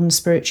Age and modern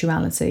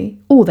spirituality,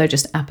 or they're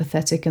just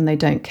apathetic and they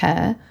don't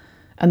care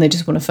and they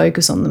just want to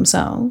focus on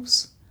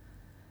themselves.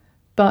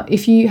 But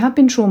if you have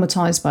been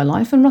traumatized by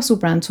life, and Russell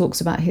Brand talks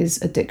about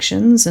his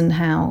addictions and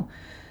how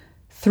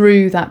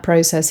through that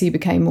process he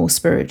became more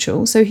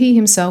spiritual, so he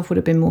himself would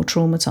have been more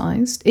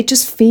traumatized. It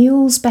just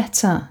feels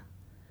better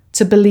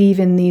to believe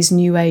in these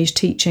New Age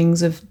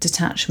teachings of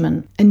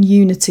detachment and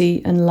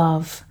unity and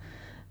love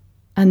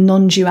and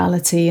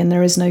non-duality, and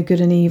there is no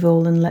good and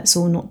evil, and let's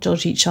all not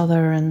judge each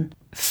other and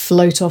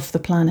float off the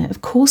planet.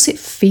 Of course it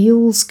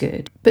feels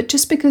good, but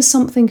just because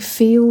something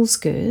feels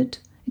good,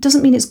 it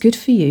doesn't mean it's good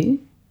for you.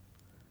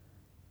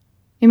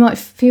 It might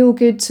feel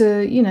good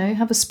to,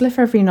 have a spliff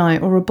every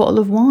night or a bottle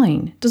of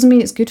wine. It doesn't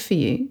mean it's good for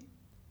you.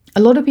 A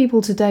lot of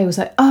people today will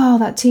say, oh,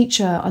 that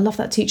teacher, I love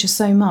that teacher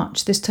so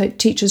much. This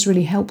teacher's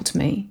really helped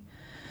me.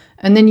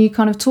 And then you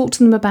kind of talk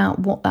to them about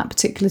what that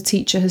particular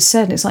teacher has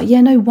said. And it's like,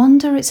 yeah, no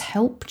wonder it's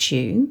helped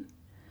you.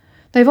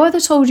 They've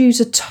either told you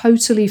to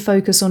totally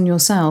focus on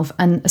yourself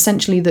and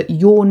essentially that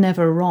you're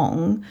never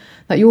wrong,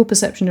 that your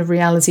perception of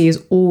reality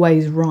is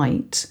always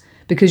right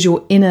because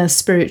your inner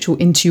spiritual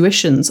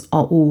intuitions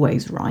are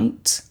always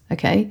right,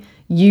 okay?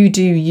 You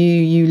do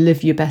you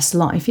live your best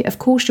life. Yeah, of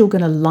course you're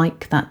going to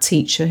like that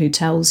teacher who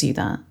tells you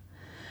that.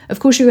 Of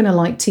course you're going to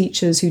like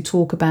teachers who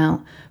talk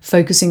about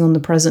focusing on the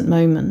present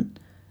moment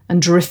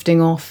and drifting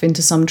off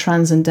into some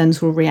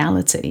transcendental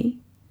reality.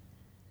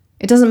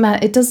 It doesn't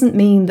matter. It doesn't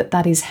mean that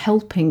that is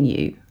helping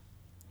you.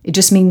 It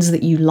just means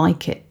that you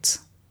like it.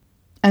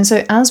 And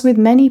so as with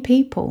many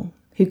people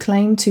who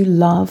claim to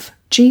love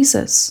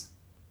Jesus,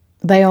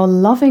 they are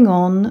loving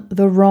on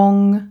the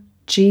wrong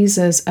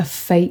Jesus, a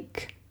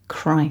fake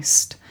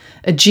Christ,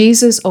 a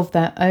Jesus of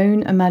their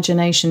own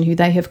imagination who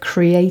they have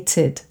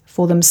created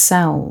for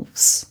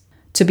themselves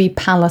to be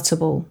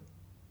palatable.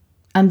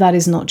 And that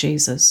is not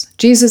Jesus.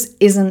 Jesus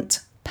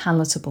isn't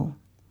palatable.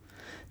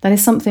 That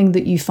is something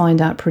that you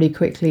find out pretty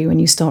quickly when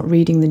you start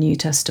reading the New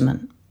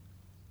Testament.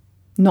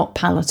 Not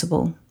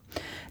palatable.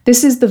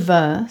 This is the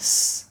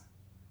verse.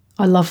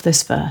 I love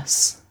this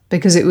verse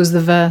because it was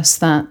the verse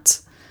that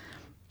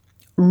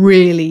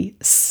really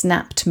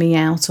snapped me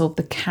out of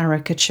the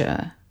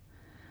caricature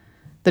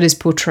that is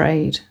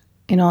portrayed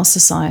in our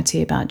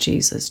society about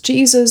Jesus.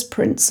 Jesus,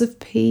 Prince of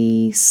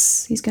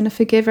Peace. He's going to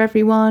forgive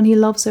everyone. He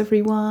loves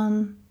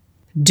everyone.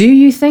 Do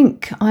you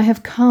think I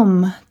have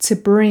come to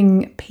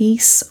bring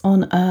peace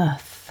on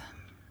earth?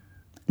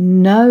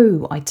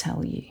 No, I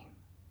tell you,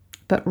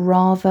 but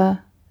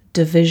rather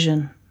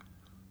division.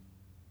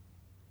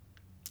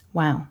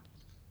 Wow.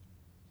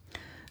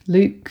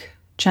 Luke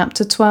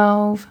chapter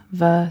 12,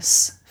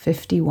 verse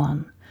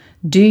 51.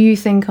 Do you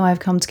think I have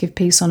come to give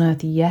peace on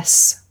earth?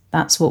 Yes,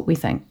 that's what we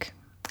think.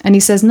 And he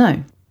says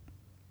no.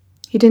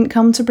 He didn't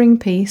come to bring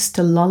peace,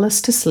 to lull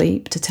us to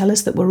sleep, to tell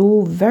us that we're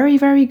all very,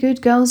 very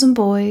good girls and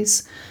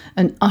boys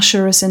and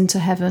usher us into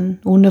heaven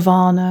or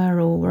nirvana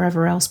or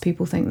wherever else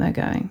people think they're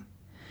going.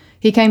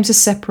 He came to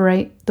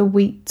separate the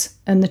wheat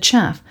and the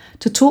chaff,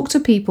 to talk to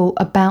people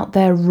about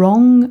their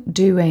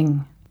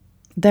wrongdoing.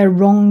 Their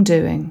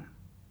wrongdoing.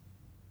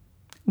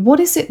 What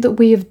is it that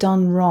we have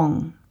done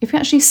wrong if we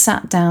actually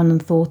sat down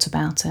and thought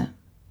about it?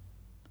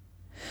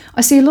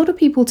 I see a lot of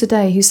people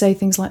today who say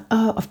things like,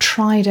 oh, I've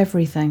tried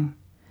everything.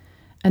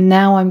 And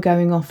now I'm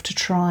going off to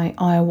try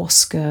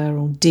ayahuasca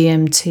or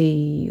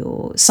DMT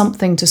or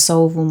something to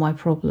solve all my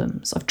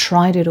problems. I've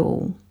tried it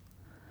all.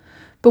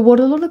 But what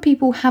a lot of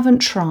people haven't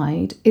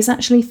tried is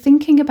actually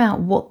thinking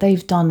about what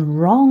they've done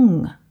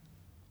wrong.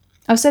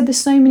 I've said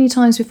this so many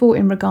times before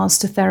in regards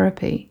to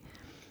therapy.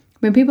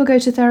 When people go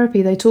to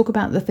therapy, they talk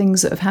about the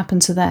things that have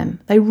happened to them.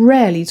 They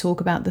rarely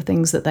talk about the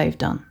things that they've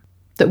done.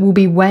 that will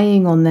be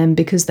weighing on them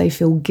because they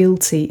feel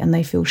guilty and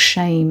they feel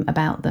shame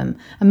about them.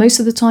 And most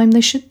of the time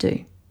they should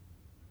do.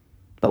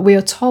 But we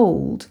are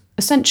told,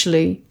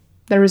 essentially,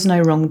 there is no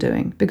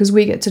wrongdoing because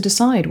we get to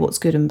decide what's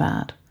good and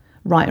bad,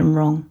 right and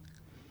wrong.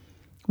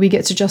 We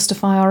get to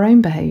justify our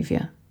own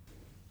behaviour.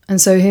 And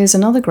so here's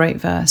another great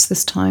verse,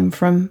 this time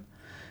from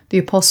the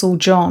Apostle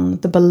John,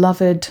 the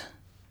beloved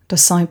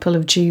disciple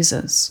of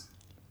Jesus,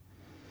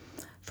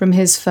 from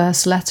his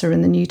first letter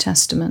in the New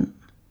Testament.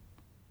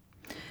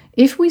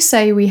 If we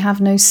say we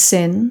have no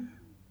sin,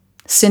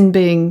 sin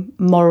being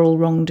moral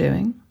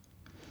wrongdoing,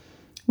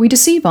 we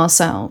deceive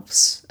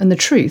ourselves and the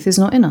truth is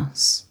not in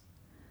us.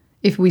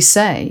 If we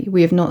say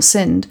we have not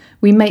sinned,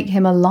 we make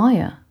him a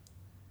liar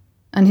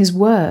and his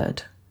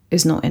word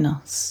is not in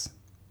us.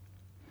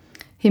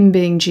 Him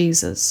being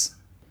Jesus,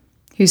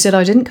 who said,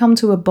 I didn't come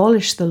to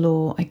abolish the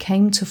law, I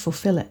came to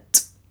fulfill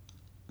it.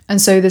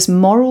 And so this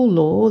moral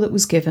law that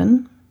was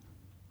given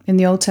in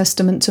the Old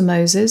Testament to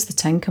Moses, the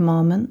 10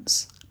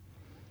 Commandments,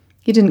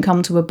 he didn't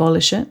come to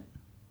abolish it.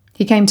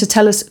 He came to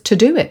tell us to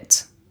do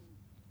it.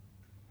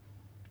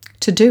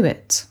 To do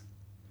it.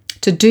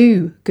 To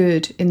do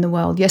good in the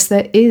world. Yes,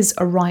 there is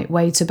a right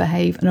way to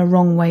behave and a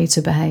wrong way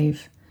to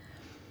behave.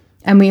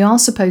 And we are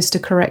supposed to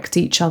correct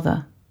each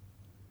other.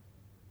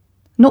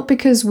 Not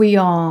because we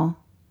are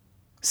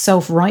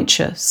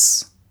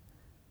self-righteous,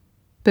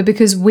 but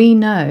because we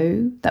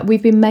know that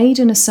we've been made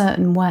in a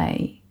certain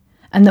way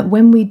and that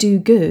when we do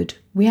good,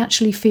 we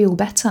actually feel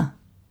better.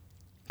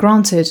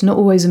 Granted, not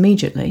always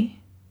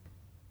immediately,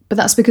 but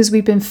that's because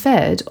we've been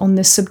fed on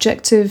this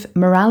subjective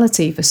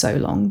morality for so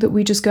long that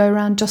we just go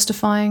around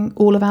justifying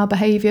all of our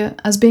behaviour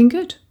as being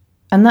good.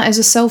 And that is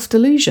a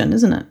self-delusion,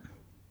 isn't it?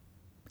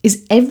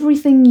 Is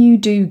everything you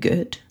do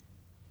good?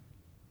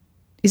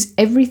 Is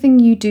everything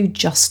you do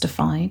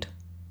justified?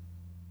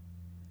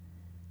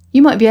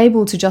 You might be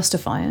able to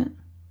justify it.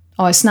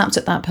 Oh, I snapped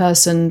at that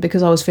person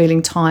because I was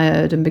feeling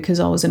tired and because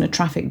I was in a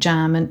traffic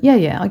jam. And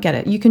yeah, I get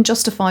it. You can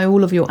justify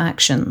all of your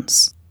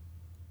actions.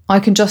 I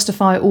can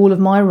justify all of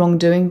my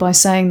wrongdoing by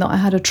saying that I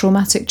had a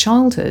traumatic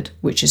childhood,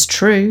 which is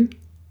true.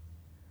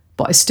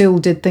 But I still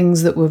did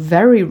things that were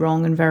very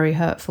wrong and very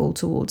hurtful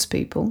towards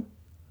people.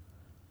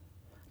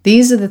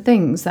 These are the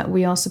things that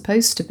we are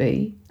supposed to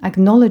be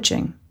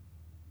acknowledging.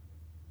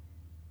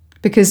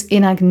 Because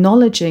in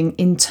acknowledging,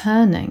 in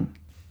turning,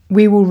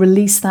 we will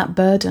release that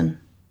burden.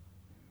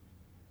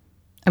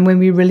 And when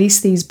we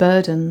release these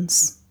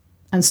burdens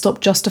and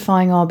stop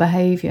justifying our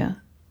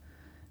behaviour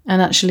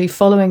and actually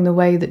following the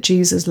way that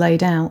Jesus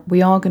laid out,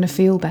 we are going to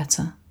feel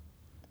better.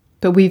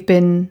 But we've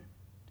been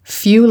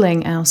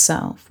fueling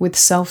ourselves with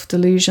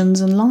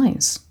self-delusions and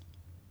lies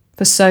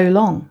for so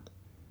long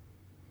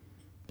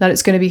that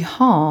it's going to be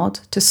hard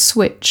to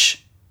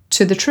switch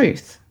to the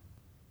truth.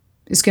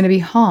 It's going to be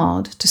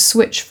hard to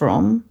switch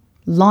from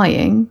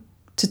lying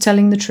to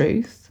telling the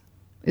truth.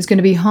 It's going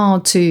to be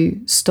hard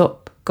to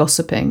stop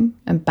gossiping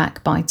and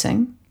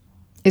backbiting.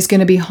 It's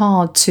going to be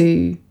hard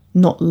to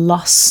not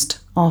lust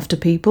after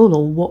people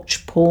or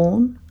watch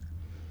porn.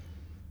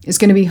 It's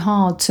going to be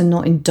hard to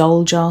not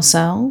indulge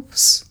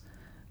ourselves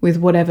with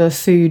whatever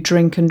food,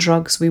 drink and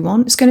drugs we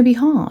want. It's going to be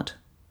hard.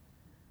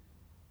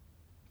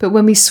 But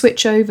when we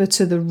switch over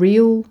to the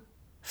real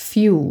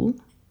fuel,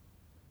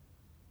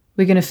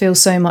 we're going to feel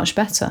so much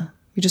better.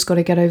 We just got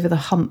to get over the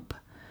hump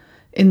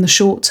in the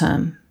short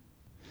term.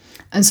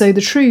 And so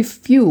the true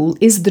fuel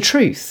is the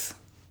truth.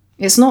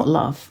 It's not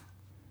love.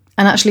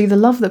 And actually the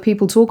love that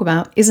people talk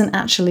about isn't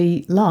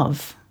actually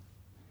love.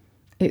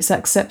 It's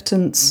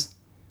acceptance,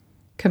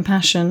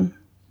 compassion,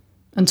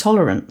 and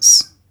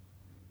tolerance.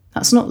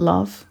 That's not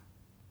love.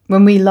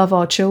 When we love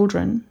our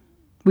children,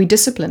 we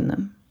discipline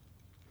them.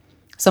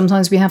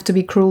 Sometimes we have to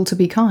be cruel to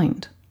be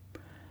kind.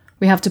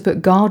 We have to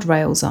put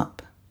guardrails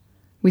up.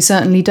 We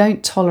certainly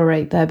don't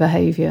tolerate their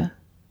behaviour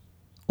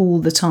all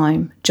the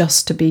time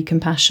just to be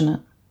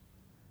compassionate.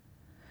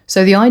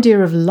 So the idea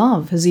of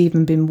love has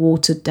even been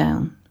watered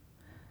down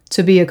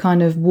to be a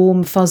kind of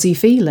warm, fuzzy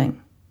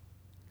feeling.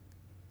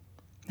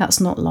 That's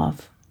not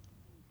love.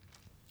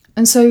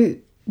 And so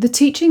the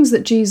teachings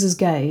that Jesus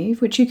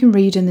gave, which you can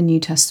read in the New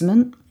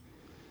Testament,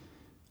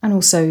 and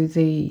also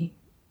the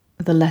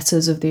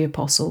letters of the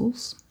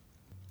apostles,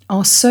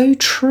 are so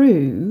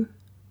true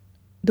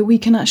that we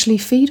can actually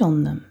feed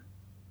on them.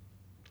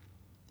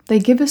 They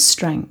give us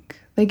strength.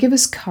 They give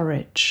us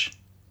courage.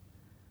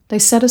 They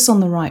set us on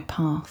the right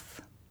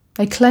path.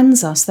 They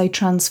cleanse us. They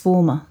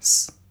transform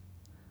us.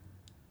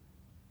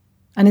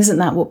 And isn't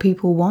that what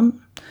people want?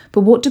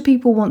 But what do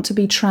people want to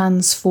be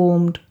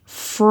transformed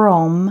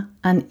from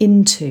and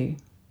into?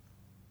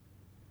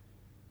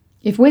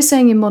 If we're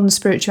saying in modern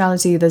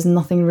spirituality there's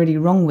nothing really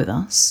wrong with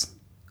us,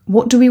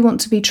 what do we want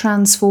to be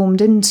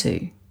transformed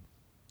into?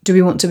 Do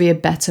we want to be a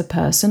better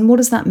person? What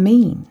does that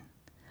mean?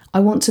 I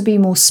want to be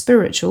more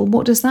spiritual.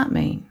 What does that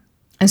mean?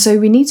 And so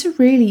we need to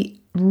really,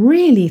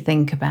 really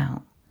think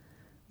about,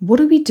 what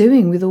are we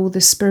doing with all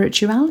this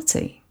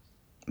spirituality?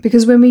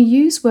 Because when we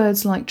use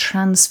words like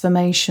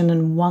transformation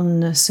and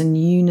oneness and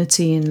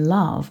unity and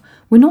love,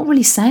 we're not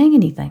really saying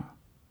anything.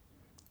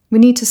 We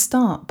need to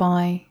start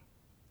by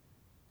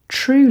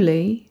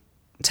truly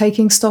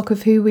taking stock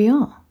of who we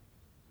are.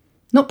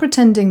 Not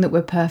pretending that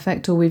we're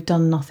perfect or we've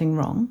done nothing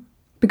wrong.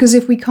 Because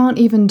if we can't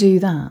even do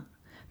that,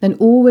 then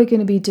all we're going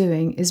to be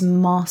doing is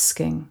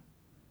masking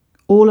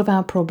all of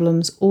our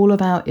problems, all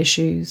of our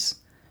issues,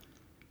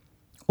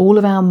 all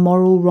of our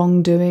moral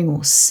wrongdoing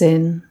or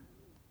sin.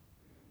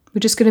 We're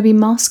just going to be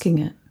masking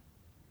it.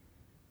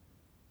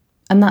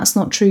 And that's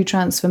not true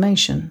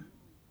transformation.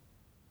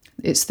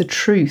 It's the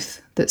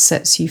truth that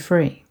sets you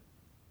free.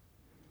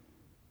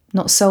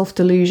 Not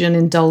self-delusion,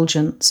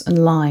 indulgence,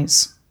 and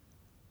lies.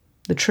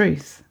 The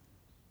truth.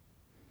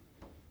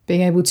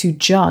 Being able to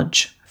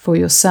judge for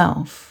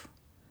yourself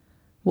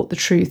what the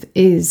truth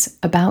is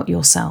about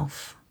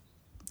yourself.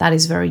 That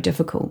is very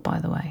difficult, by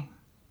the way.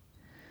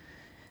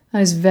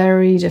 That is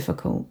very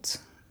difficult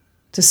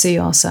to see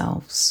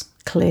ourselves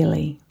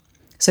clearly.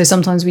 So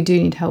sometimes we do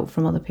need help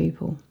from other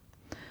people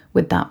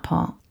with that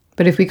part.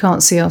 But if we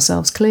can't see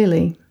ourselves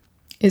clearly,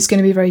 it's going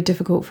to be very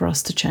difficult for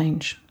us to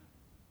change.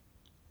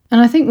 And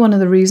I think one of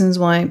the reasons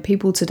why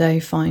people today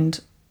find,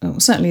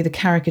 certainly the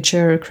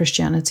caricature of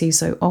Christianity,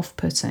 so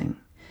off-putting,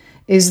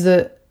 is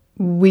that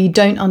we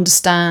don't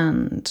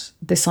understand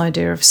this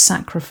idea of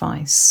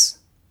sacrifice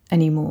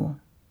anymore.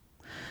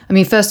 I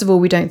mean, first of all,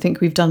 we don't think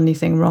we've done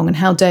anything wrong, and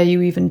how dare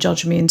you even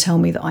judge me and tell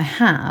me that I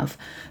have,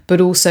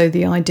 but also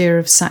the idea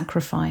of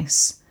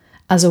sacrifice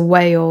as a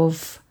way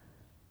of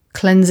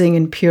cleansing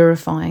and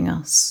purifying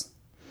us.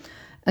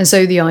 And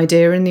so the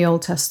idea in the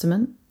Old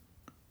Testament,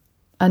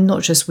 and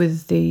not just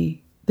with the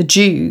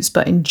Jews,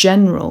 but in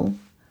general,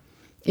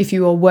 if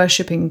you are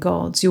worshipping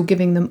gods, you're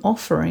giving them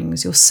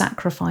offerings, you're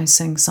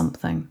sacrificing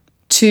something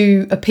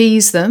to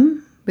appease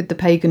them with the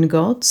pagan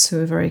gods who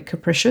are very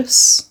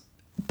capricious,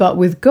 but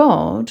with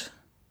God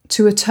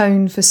to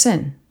atone for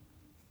sin,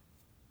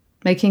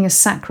 making a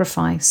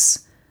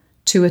sacrifice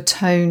to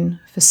atone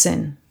for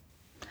sin.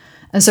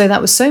 And so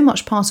that was so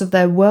much part of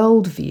their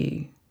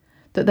worldview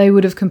that they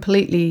would have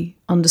completely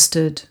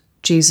understood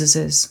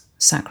Jesus's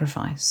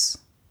sacrifice.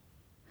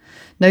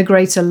 No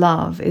greater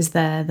love is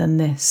there than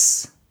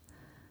this,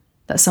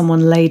 that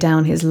someone lay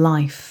down his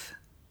life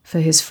for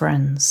his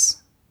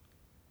friends.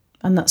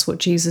 And that's what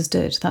Jesus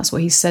did. That's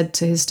what he said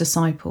to his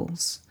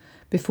disciples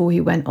before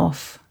he went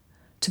off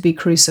to be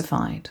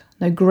crucified.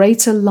 No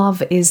greater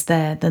love is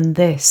there than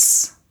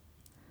this,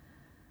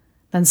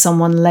 than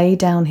someone lay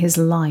down his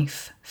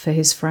life for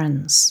his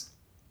friends.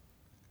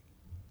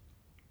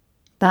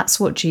 That's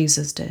what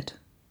Jesus did.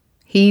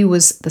 He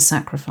was the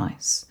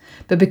sacrifice.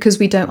 But because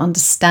we don't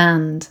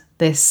understand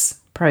this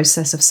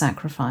process of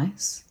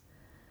sacrifice,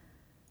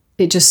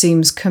 it just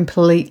seems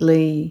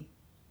completely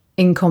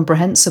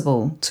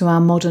incomprehensible to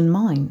our modern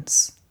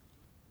minds.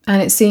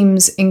 And it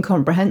seems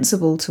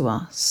incomprehensible to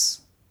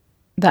us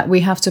that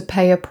we have to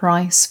pay a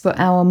price for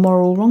our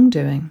moral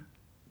wrongdoing,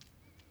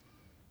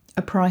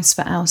 a price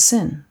for our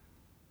sin.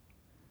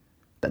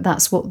 But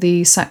that's what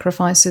the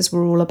sacrifices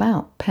were all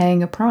about,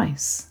 paying a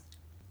price.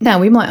 Now,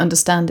 we might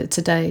understand it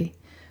today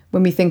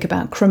when we think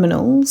about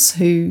criminals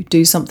who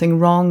do something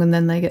wrong and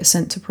then they get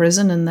sent to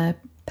prison and they're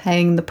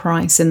paying the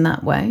price in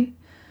that way.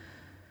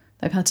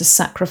 They've had to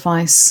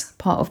sacrifice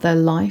part of their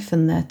life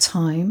and their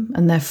time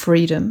and their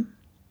freedom.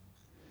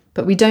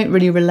 But we don't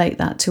really relate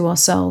that to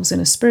ourselves in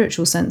a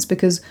spiritual sense,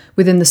 because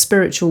within the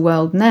spiritual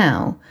world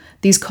now,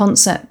 these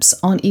concepts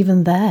aren't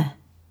even there.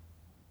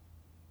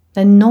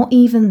 They're not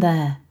even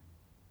there.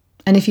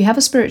 And if you have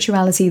a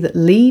spirituality that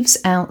leaves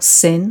out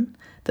sin,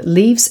 that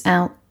leaves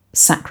out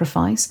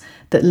sacrifice,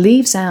 that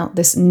leaves out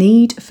this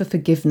need for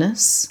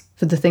forgiveness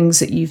for the things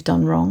that you've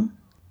done wrong,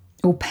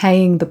 or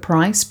paying the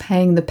price,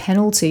 paying the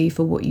penalty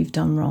for what you've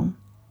done wrong,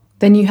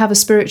 then you have a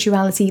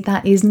spirituality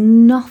that is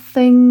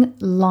nothing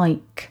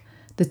like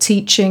the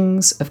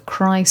teachings of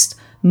Christ,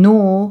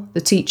 nor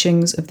the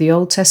teachings of the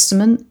Old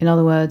Testament, in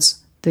other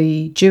words,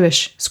 the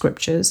Jewish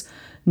scriptures,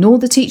 nor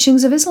the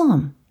teachings of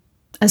Islam.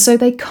 And so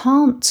they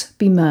can't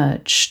be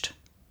merged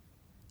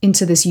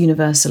into this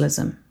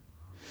universalism.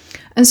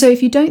 And so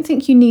if you don't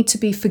think you need to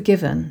be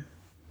forgiven,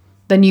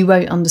 then you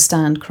won't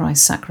understand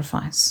Christ's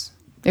sacrifice.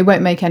 It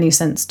won't make any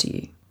sense to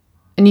you.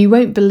 And you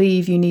won't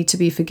believe you need to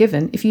be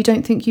forgiven if you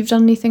don't think you've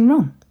done anything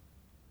wrong.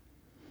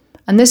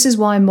 And this is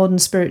why modern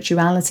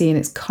spirituality in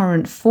its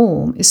current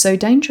form is so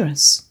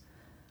dangerous.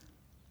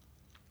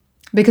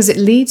 Because it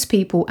leads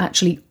people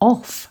actually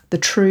off the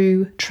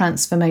true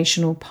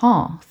transformational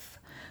path,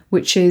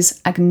 which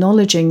is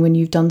acknowledging when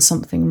you've done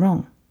something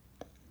wrong.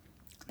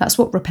 That's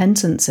what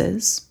repentance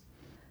is.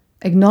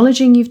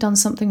 Acknowledging you've done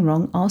something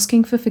wrong,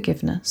 asking for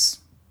forgiveness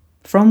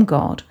from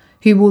God,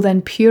 who will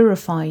then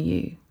purify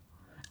you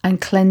and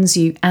cleanse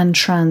you and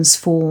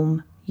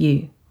transform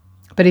you.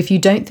 But if you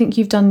don't think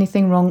you've done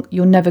anything wrong,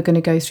 you're never going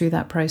to go through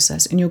that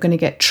process, and you're going to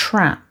get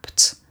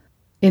trapped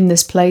in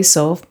this place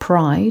of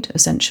pride,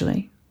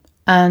 essentially,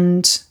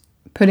 and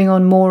putting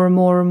on more and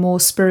more and more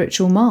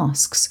spiritual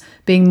masks,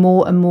 being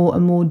more and more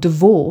and more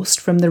divorced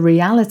from the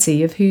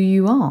reality of who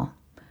you are.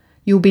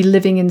 You'll be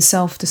living in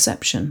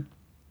self-deception.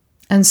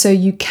 And so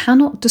you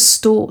cannot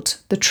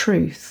distort the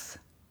truth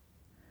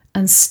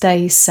and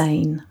stay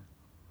sane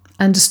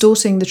And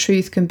distorting the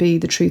truth can be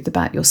the truth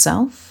about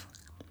yourself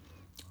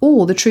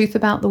or the truth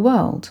about the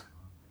world.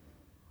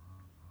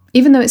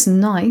 Even though it's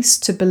nice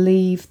to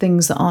believe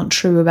things that aren't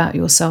true about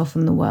yourself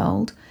and the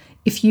world,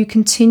 if you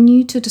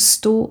continue to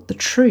distort the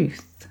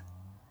truth,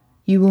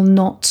 you will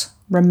not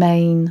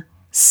remain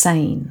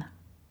sane.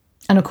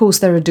 And of course,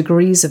 there are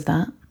degrees of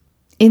that.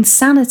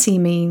 Insanity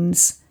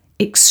means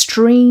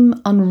extreme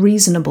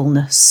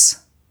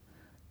unreasonableness.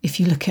 If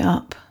you look it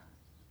up,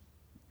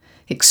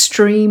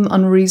 extreme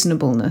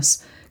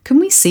unreasonableness. Can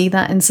we see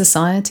that in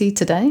society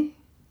today?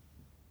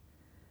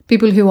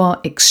 People who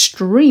are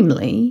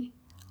extremely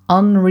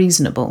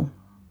unreasonable,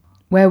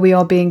 where we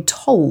are being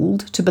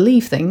told to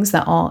believe things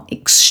that are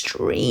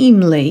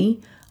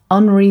extremely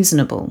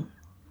unreasonable.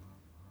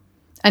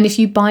 And if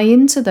you buy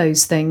into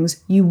those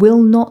things, you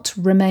will not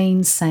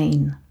remain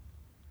sane.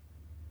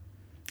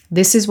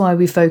 This is why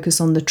we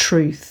focus on the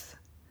truth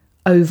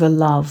over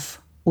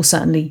love, or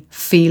certainly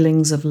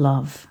feelings of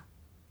love.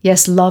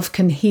 Yes, love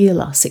can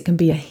heal us. It can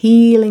be a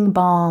healing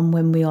balm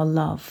when we are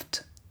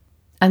loved.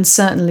 And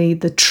certainly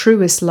the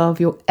truest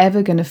love you're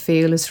ever going to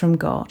feel is from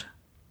God.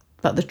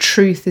 But the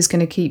truth is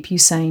going to keep you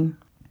sane.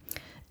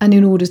 And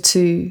in order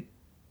to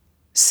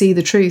see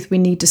the truth, we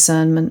need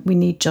discernment, we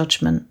need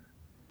judgment.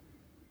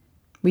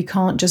 We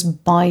can't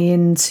just buy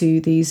into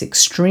these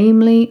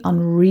extremely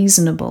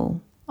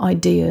unreasonable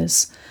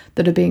ideas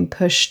that are being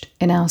pushed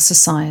in our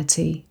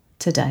society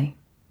today.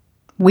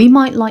 We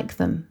might like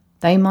them.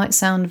 They might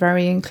sound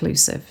very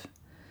inclusive,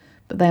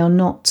 but they are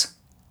not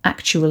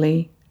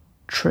actually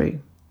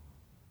true.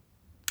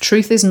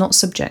 Truth is not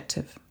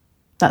subjective.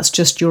 That's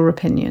just your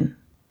opinion.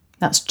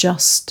 That's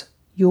just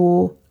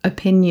your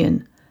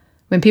opinion.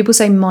 When people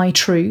say my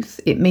truth,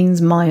 it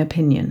means my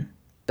opinion,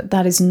 but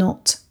that is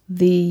not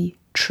the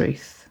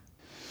truth.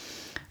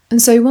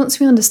 And so once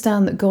we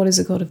understand that God is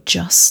a God of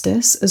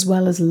justice as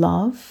well as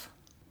love,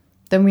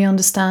 then we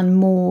understand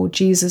more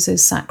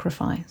Jesus'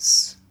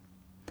 sacrifice.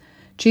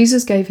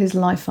 Jesus gave his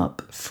life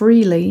up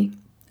freely,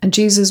 and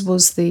Jesus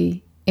was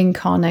the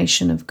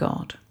incarnation of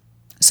God.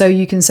 So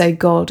you can say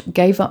God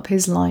gave up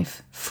his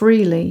life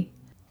freely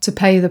to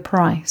pay the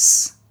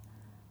price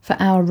for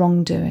our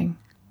wrongdoing.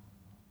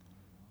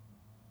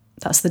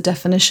 That's the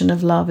definition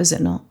of love, is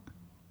it not?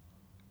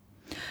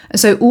 And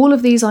so all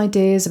of these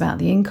ideas about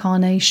the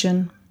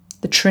incarnation,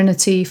 the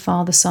Trinity,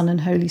 Father, Son,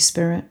 and Holy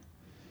Spirit,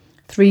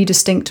 three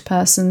distinct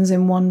persons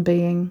in one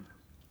being,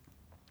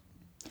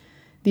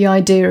 the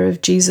idea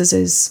of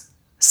Jesus'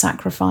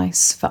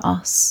 sacrifice for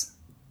us,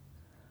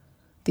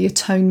 the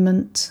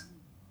atonement,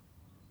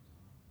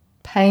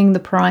 paying the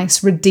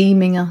price,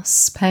 redeeming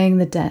us, paying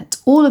the debt,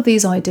 all of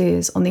these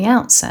ideas on the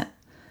outset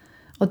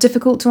are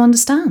difficult to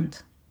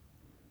understand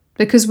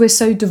because we're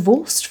so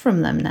divorced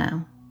from them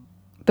now.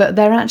 But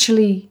they're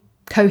actually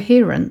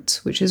coherent,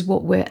 which is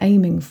what we're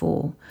aiming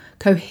for.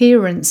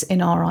 Coherence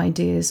in our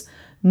ideas,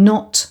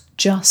 not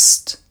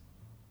just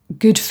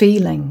good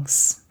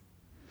feelings.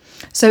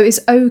 So it's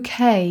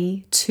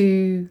okay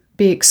to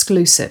be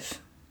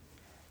exclusive.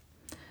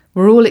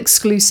 We're all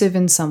exclusive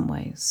in some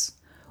ways.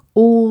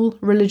 All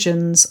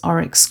religions are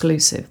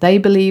exclusive. They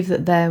believe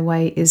that their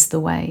way is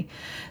the way.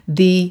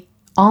 The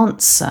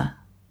answer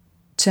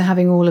to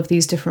having all of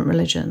these different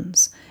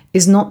religions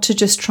is not to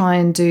just try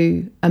and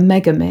do a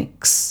mega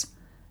mix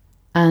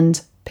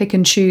and pick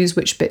and choose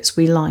which bits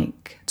we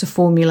like to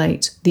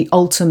formulate the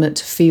ultimate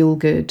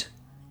feel-good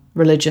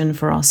religion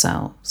for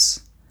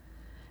ourselves.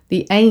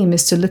 The aim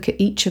is to look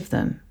at each of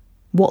them,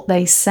 what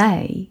they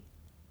say,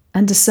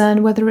 and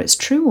discern whether it's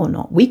true or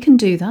not. We can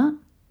do that.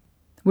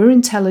 We're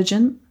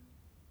intelligent.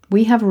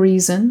 We have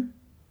reason,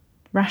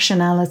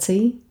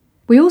 rationality.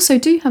 We also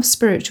do have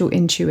spiritual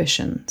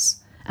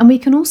intuitions, and we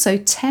can also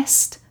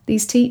test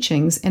these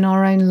teachings in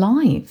our own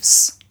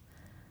lives.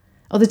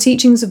 Are the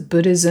teachings of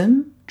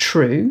Buddhism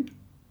true?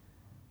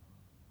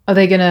 Are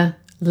they going to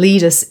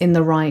lead us in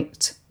the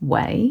right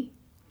way?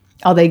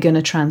 Are they going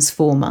to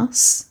transform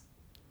us?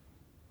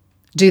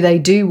 Do they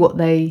do what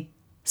they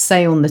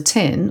say on the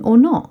tin or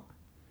not?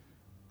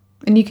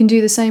 And you can do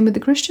the same with the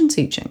Christian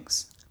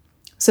teachings.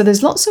 So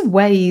there's lots of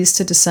ways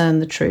to discern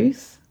the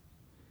truth.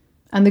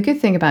 And the good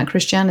thing about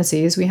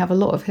Christianity is we have a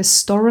lot of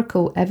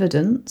historical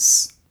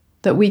evidence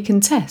that we can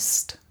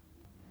test.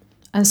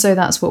 And so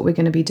that's what we're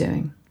going to be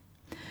doing.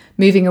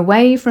 Moving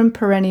away from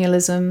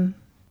perennialism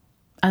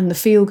and the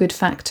feel-good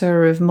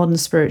factor of modern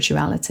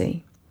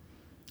spirituality,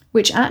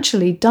 which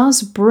actually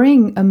does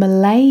bring a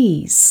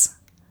malaise.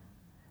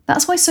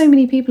 That's why so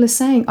many people are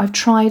saying, I've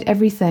tried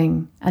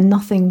everything and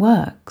nothing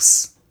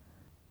works.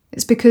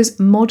 It's because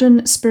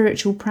modern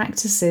spiritual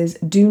practices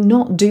do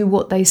not do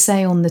what they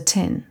say on the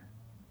tin.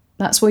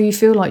 That's where you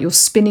feel like you're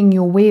spinning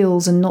your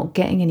wheels and not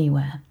getting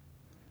anywhere.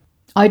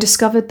 I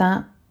discovered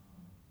that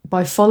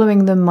by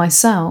following them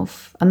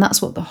myself, and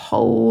that's what the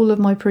whole of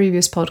my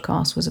previous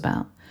podcast was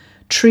about.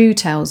 True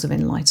tales of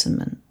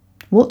enlightenment.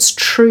 What's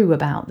true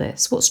about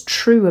this? What's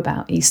true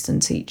about Eastern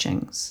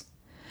teachings?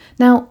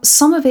 Now,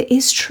 some of it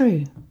is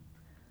true.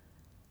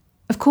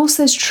 Of course,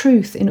 there's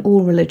truth in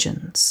all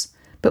religions,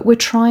 but we're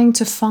trying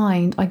to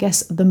find, I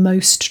guess, the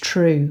most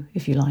true,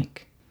 if you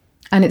like.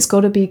 And it's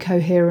got to be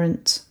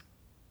coherent,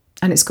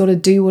 and it's got to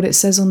do what it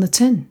says on the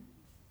tin.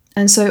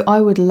 And so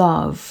I would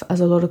love, as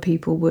a lot of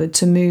people would,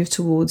 to move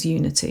towards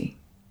unity.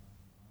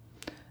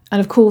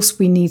 And of course,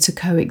 we need to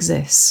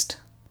coexist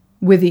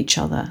with each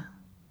other.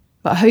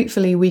 But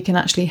hopefully we can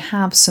actually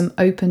have some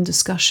open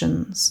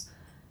discussions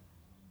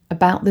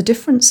about the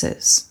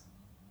differences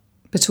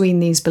between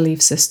these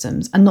belief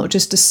systems, and not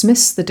just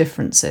dismiss the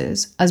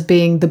differences as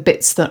being the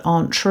bits that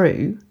aren't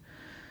true,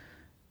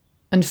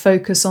 and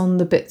focus on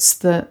the bits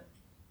that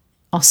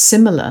are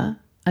similar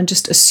and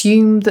just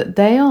assume that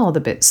they are the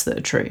bits that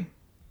are true.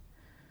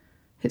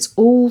 It's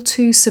all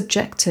too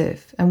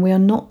subjective, and we are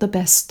not the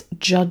best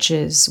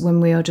judges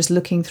when we are just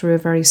looking through a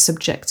very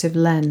subjective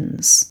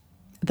lens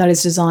that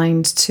is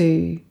designed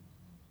to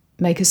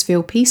make us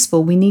feel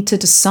peaceful. We need to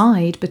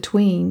decide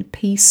between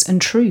peace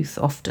and truth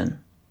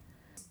often.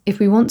 If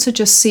we want to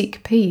just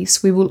seek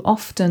peace, we will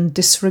often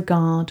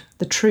disregard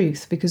the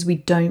truth because we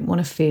don't want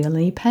to feel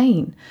any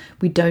pain.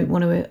 We don't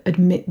want to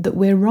admit that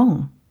we're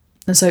wrong.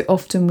 And so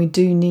often we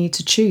do need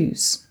to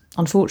choose,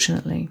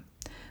 unfortunately,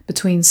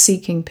 between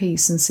seeking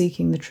peace and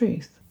seeking the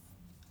truth.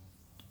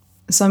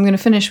 So I'm going to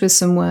finish with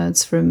some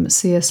words from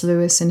C.S.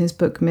 Lewis in his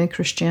book Mere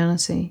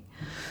Christianity.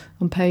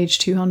 On page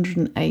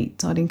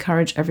 208, I'd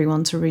encourage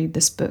everyone to read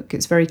this book.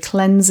 It's very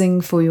cleansing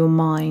for your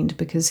mind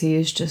because he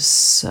is just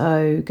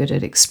so good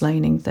at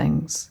explaining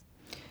things.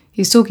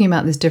 He's talking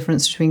about this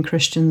difference between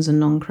Christians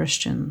and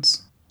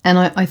non-Christians. And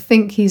I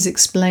think he's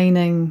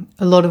explaining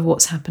a lot of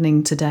what's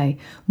happening today.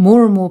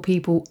 More and more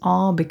people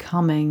are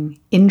becoming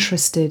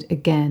interested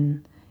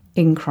again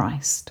in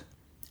Christ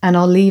and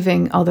are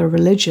leaving other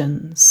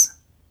religions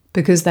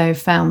because they've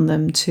found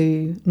them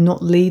to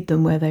not lead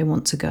them where they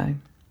want to go.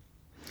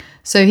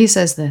 So he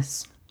says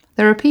this: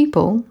 there are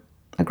people,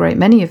 a great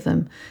many of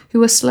them,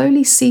 who are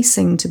slowly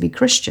ceasing to be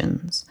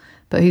Christians,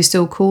 but who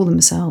still call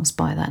themselves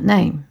by that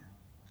name.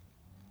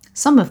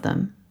 Some of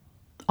them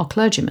are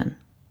clergymen.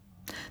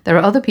 There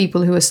are other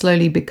people who are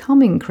slowly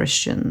becoming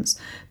Christians,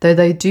 though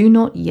they do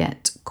not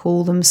yet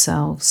call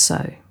themselves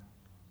so.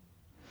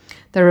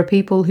 There are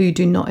people who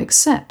do not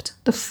accept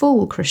the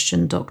full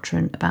Christian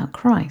doctrine about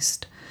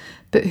Christ,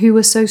 but who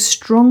are so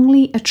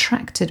strongly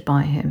attracted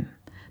by him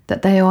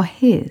that they are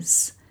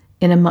his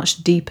in a much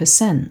deeper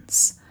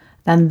sense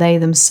than they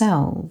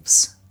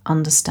themselves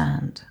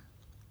understand.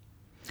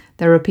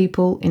 There are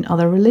people in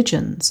other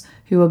religions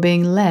who are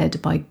being led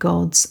by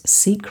God's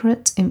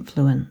secret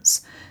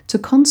influence to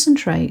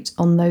concentrate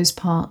on those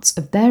parts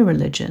of their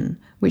religion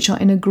which are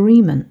in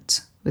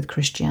agreement with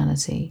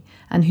Christianity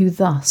and who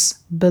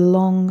thus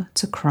belong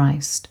to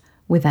Christ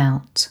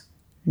without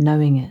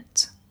knowing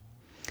it.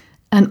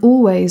 And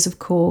always, of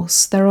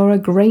course, there are a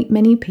great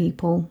many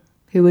people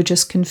who are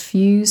just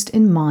confused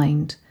in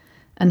mind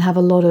and have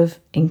a lot of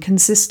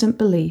inconsistent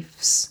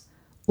beliefs,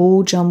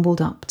 all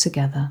jumbled up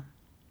together.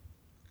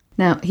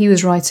 Now, he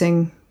was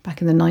writing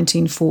back in the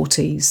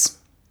 1940s,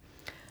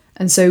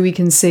 and so we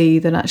can see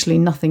that actually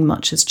nothing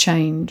much has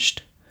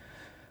changed,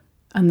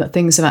 and that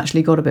things have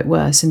actually got a bit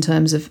worse in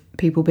terms of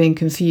people being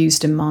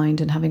confused in mind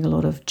and having a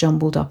lot of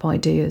jumbled up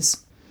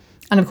ideas.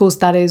 And of course,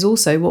 that is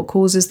also what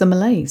causes the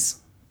malaise.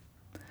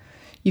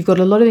 You've got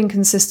a lot of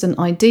inconsistent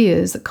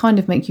ideas that kind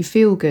of make you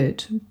feel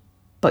good,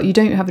 but you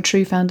don't have a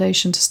true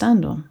foundation to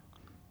stand on.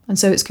 And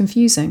so it's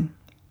confusing.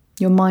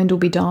 Your mind will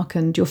be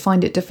darkened. You'll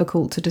find it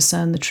difficult to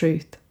discern the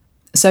truth.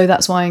 So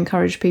that's why I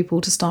encourage people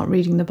to start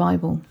reading the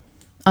Bible.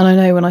 And I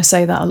know when I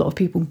say that, a lot of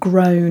people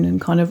groan and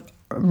kind of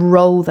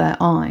roll their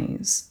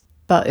eyes.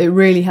 But it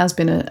really has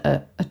been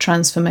a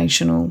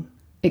transformational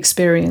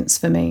experience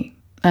for me.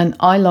 And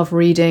I love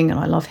reading, and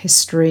I love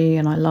history,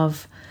 and I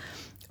love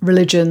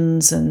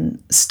religions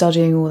and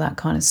studying all that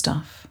kind of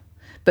stuff.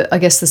 But I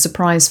guess the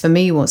surprise for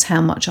me was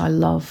how much I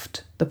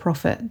loved the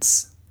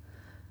prophets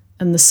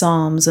and the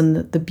Psalms and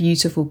the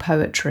beautiful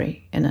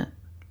poetry in it,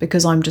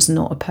 because I'm just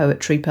not a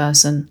poetry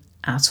person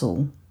at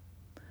all.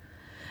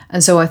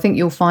 And so I think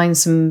you'll find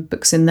some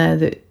books in there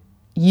that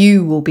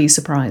you will be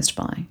surprised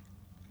by.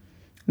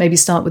 Maybe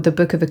start with the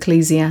book of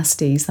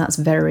Ecclesiastes. That's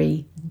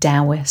very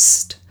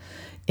Taoist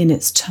in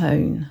its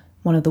tone,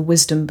 one of the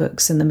wisdom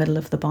books in the middle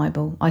of the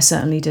Bible. I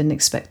certainly didn't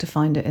expect to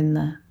find it in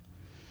there.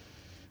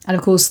 And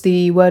of course,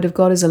 the Word of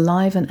God is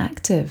alive and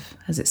active,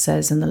 as it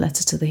says in the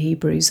letter to the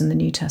Hebrews in the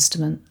New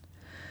Testament,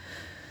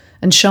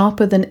 and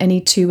sharper than any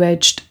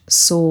two-edged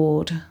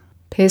sword,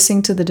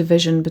 piercing to the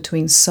division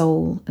between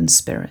soul and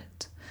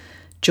spirit,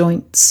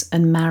 joints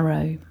and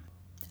marrow,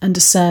 and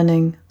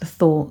discerning the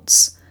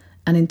thoughts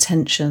and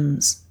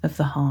intentions of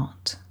the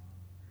heart.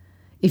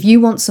 If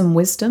you want some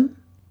wisdom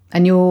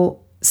and you're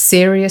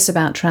serious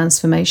about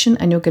transformation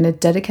and you're going to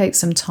dedicate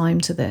some time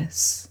to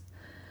this,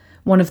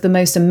 one of the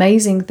most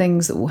amazing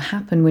things that will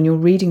happen when you're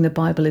reading the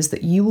Bible is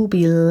that you will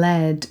be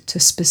led to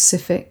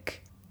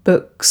specific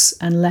books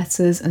and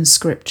letters and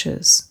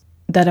scriptures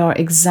that are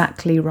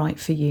exactly right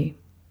for you.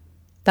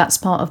 That's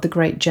part of the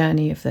great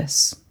journey of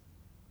this.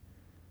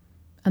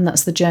 And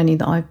that's the journey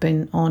that I've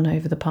been on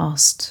over the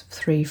past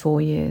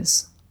 3-4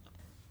 years.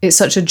 It's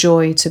such a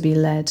joy to be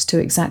led to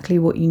exactly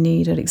what you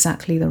need at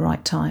exactly the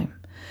right time,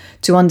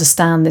 to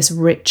understand this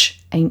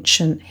rich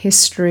ancient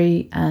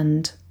history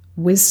and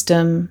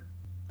wisdom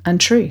and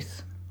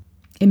truth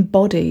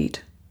embodied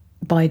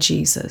by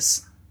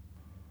Jesus.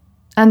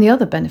 And the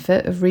other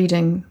benefit of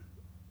reading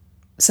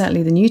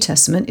certainly the New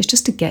Testament is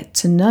just to get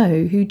to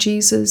know who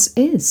Jesus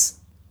is.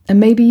 And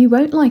maybe you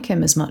won't like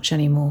him as much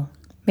anymore.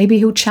 Maybe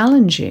he'll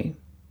challenge you.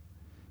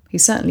 He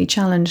certainly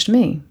challenged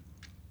me.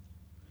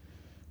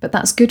 But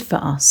that's good for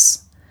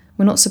us.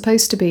 We're not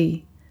supposed to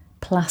be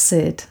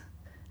placid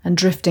and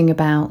drifting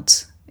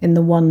about in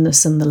the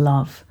oneness and the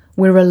love.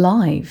 We're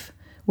alive.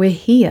 We're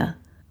here.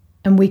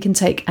 And we can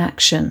take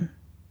action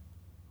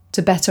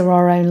to better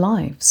our own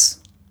lives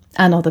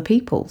and other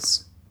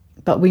people's.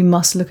 But we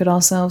must look at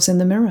ourselves in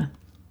the mirror.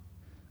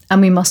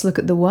 And we must look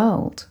at the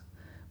world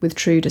with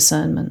true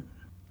discernment.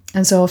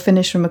 And so I'll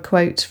finish from a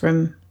quote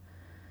from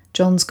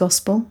John's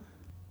Gospel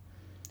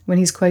when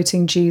he's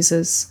quoting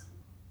Jesus.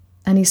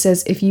 And he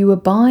says, "If you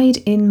abide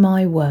in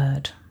my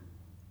word,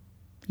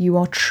 you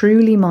are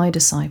truly my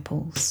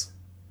disciples,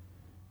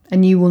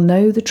 and you will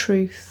know the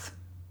truth,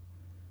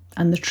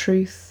 and the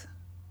truth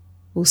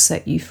will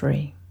set you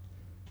free."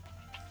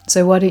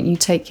 So why don't you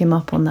take him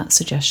up on that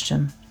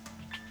suggestion?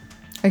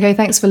 Okay,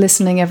 thanks for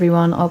listening,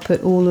 everyone. I'll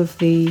put all of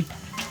the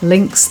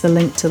links, the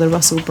link to the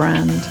Russell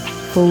Brand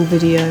full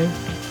video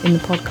in the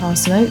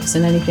podcast notes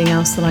and anything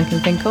else that I can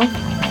think of.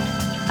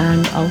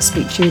 And I'll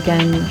speak to you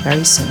again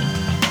very soon.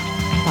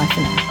 Bye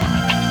for now.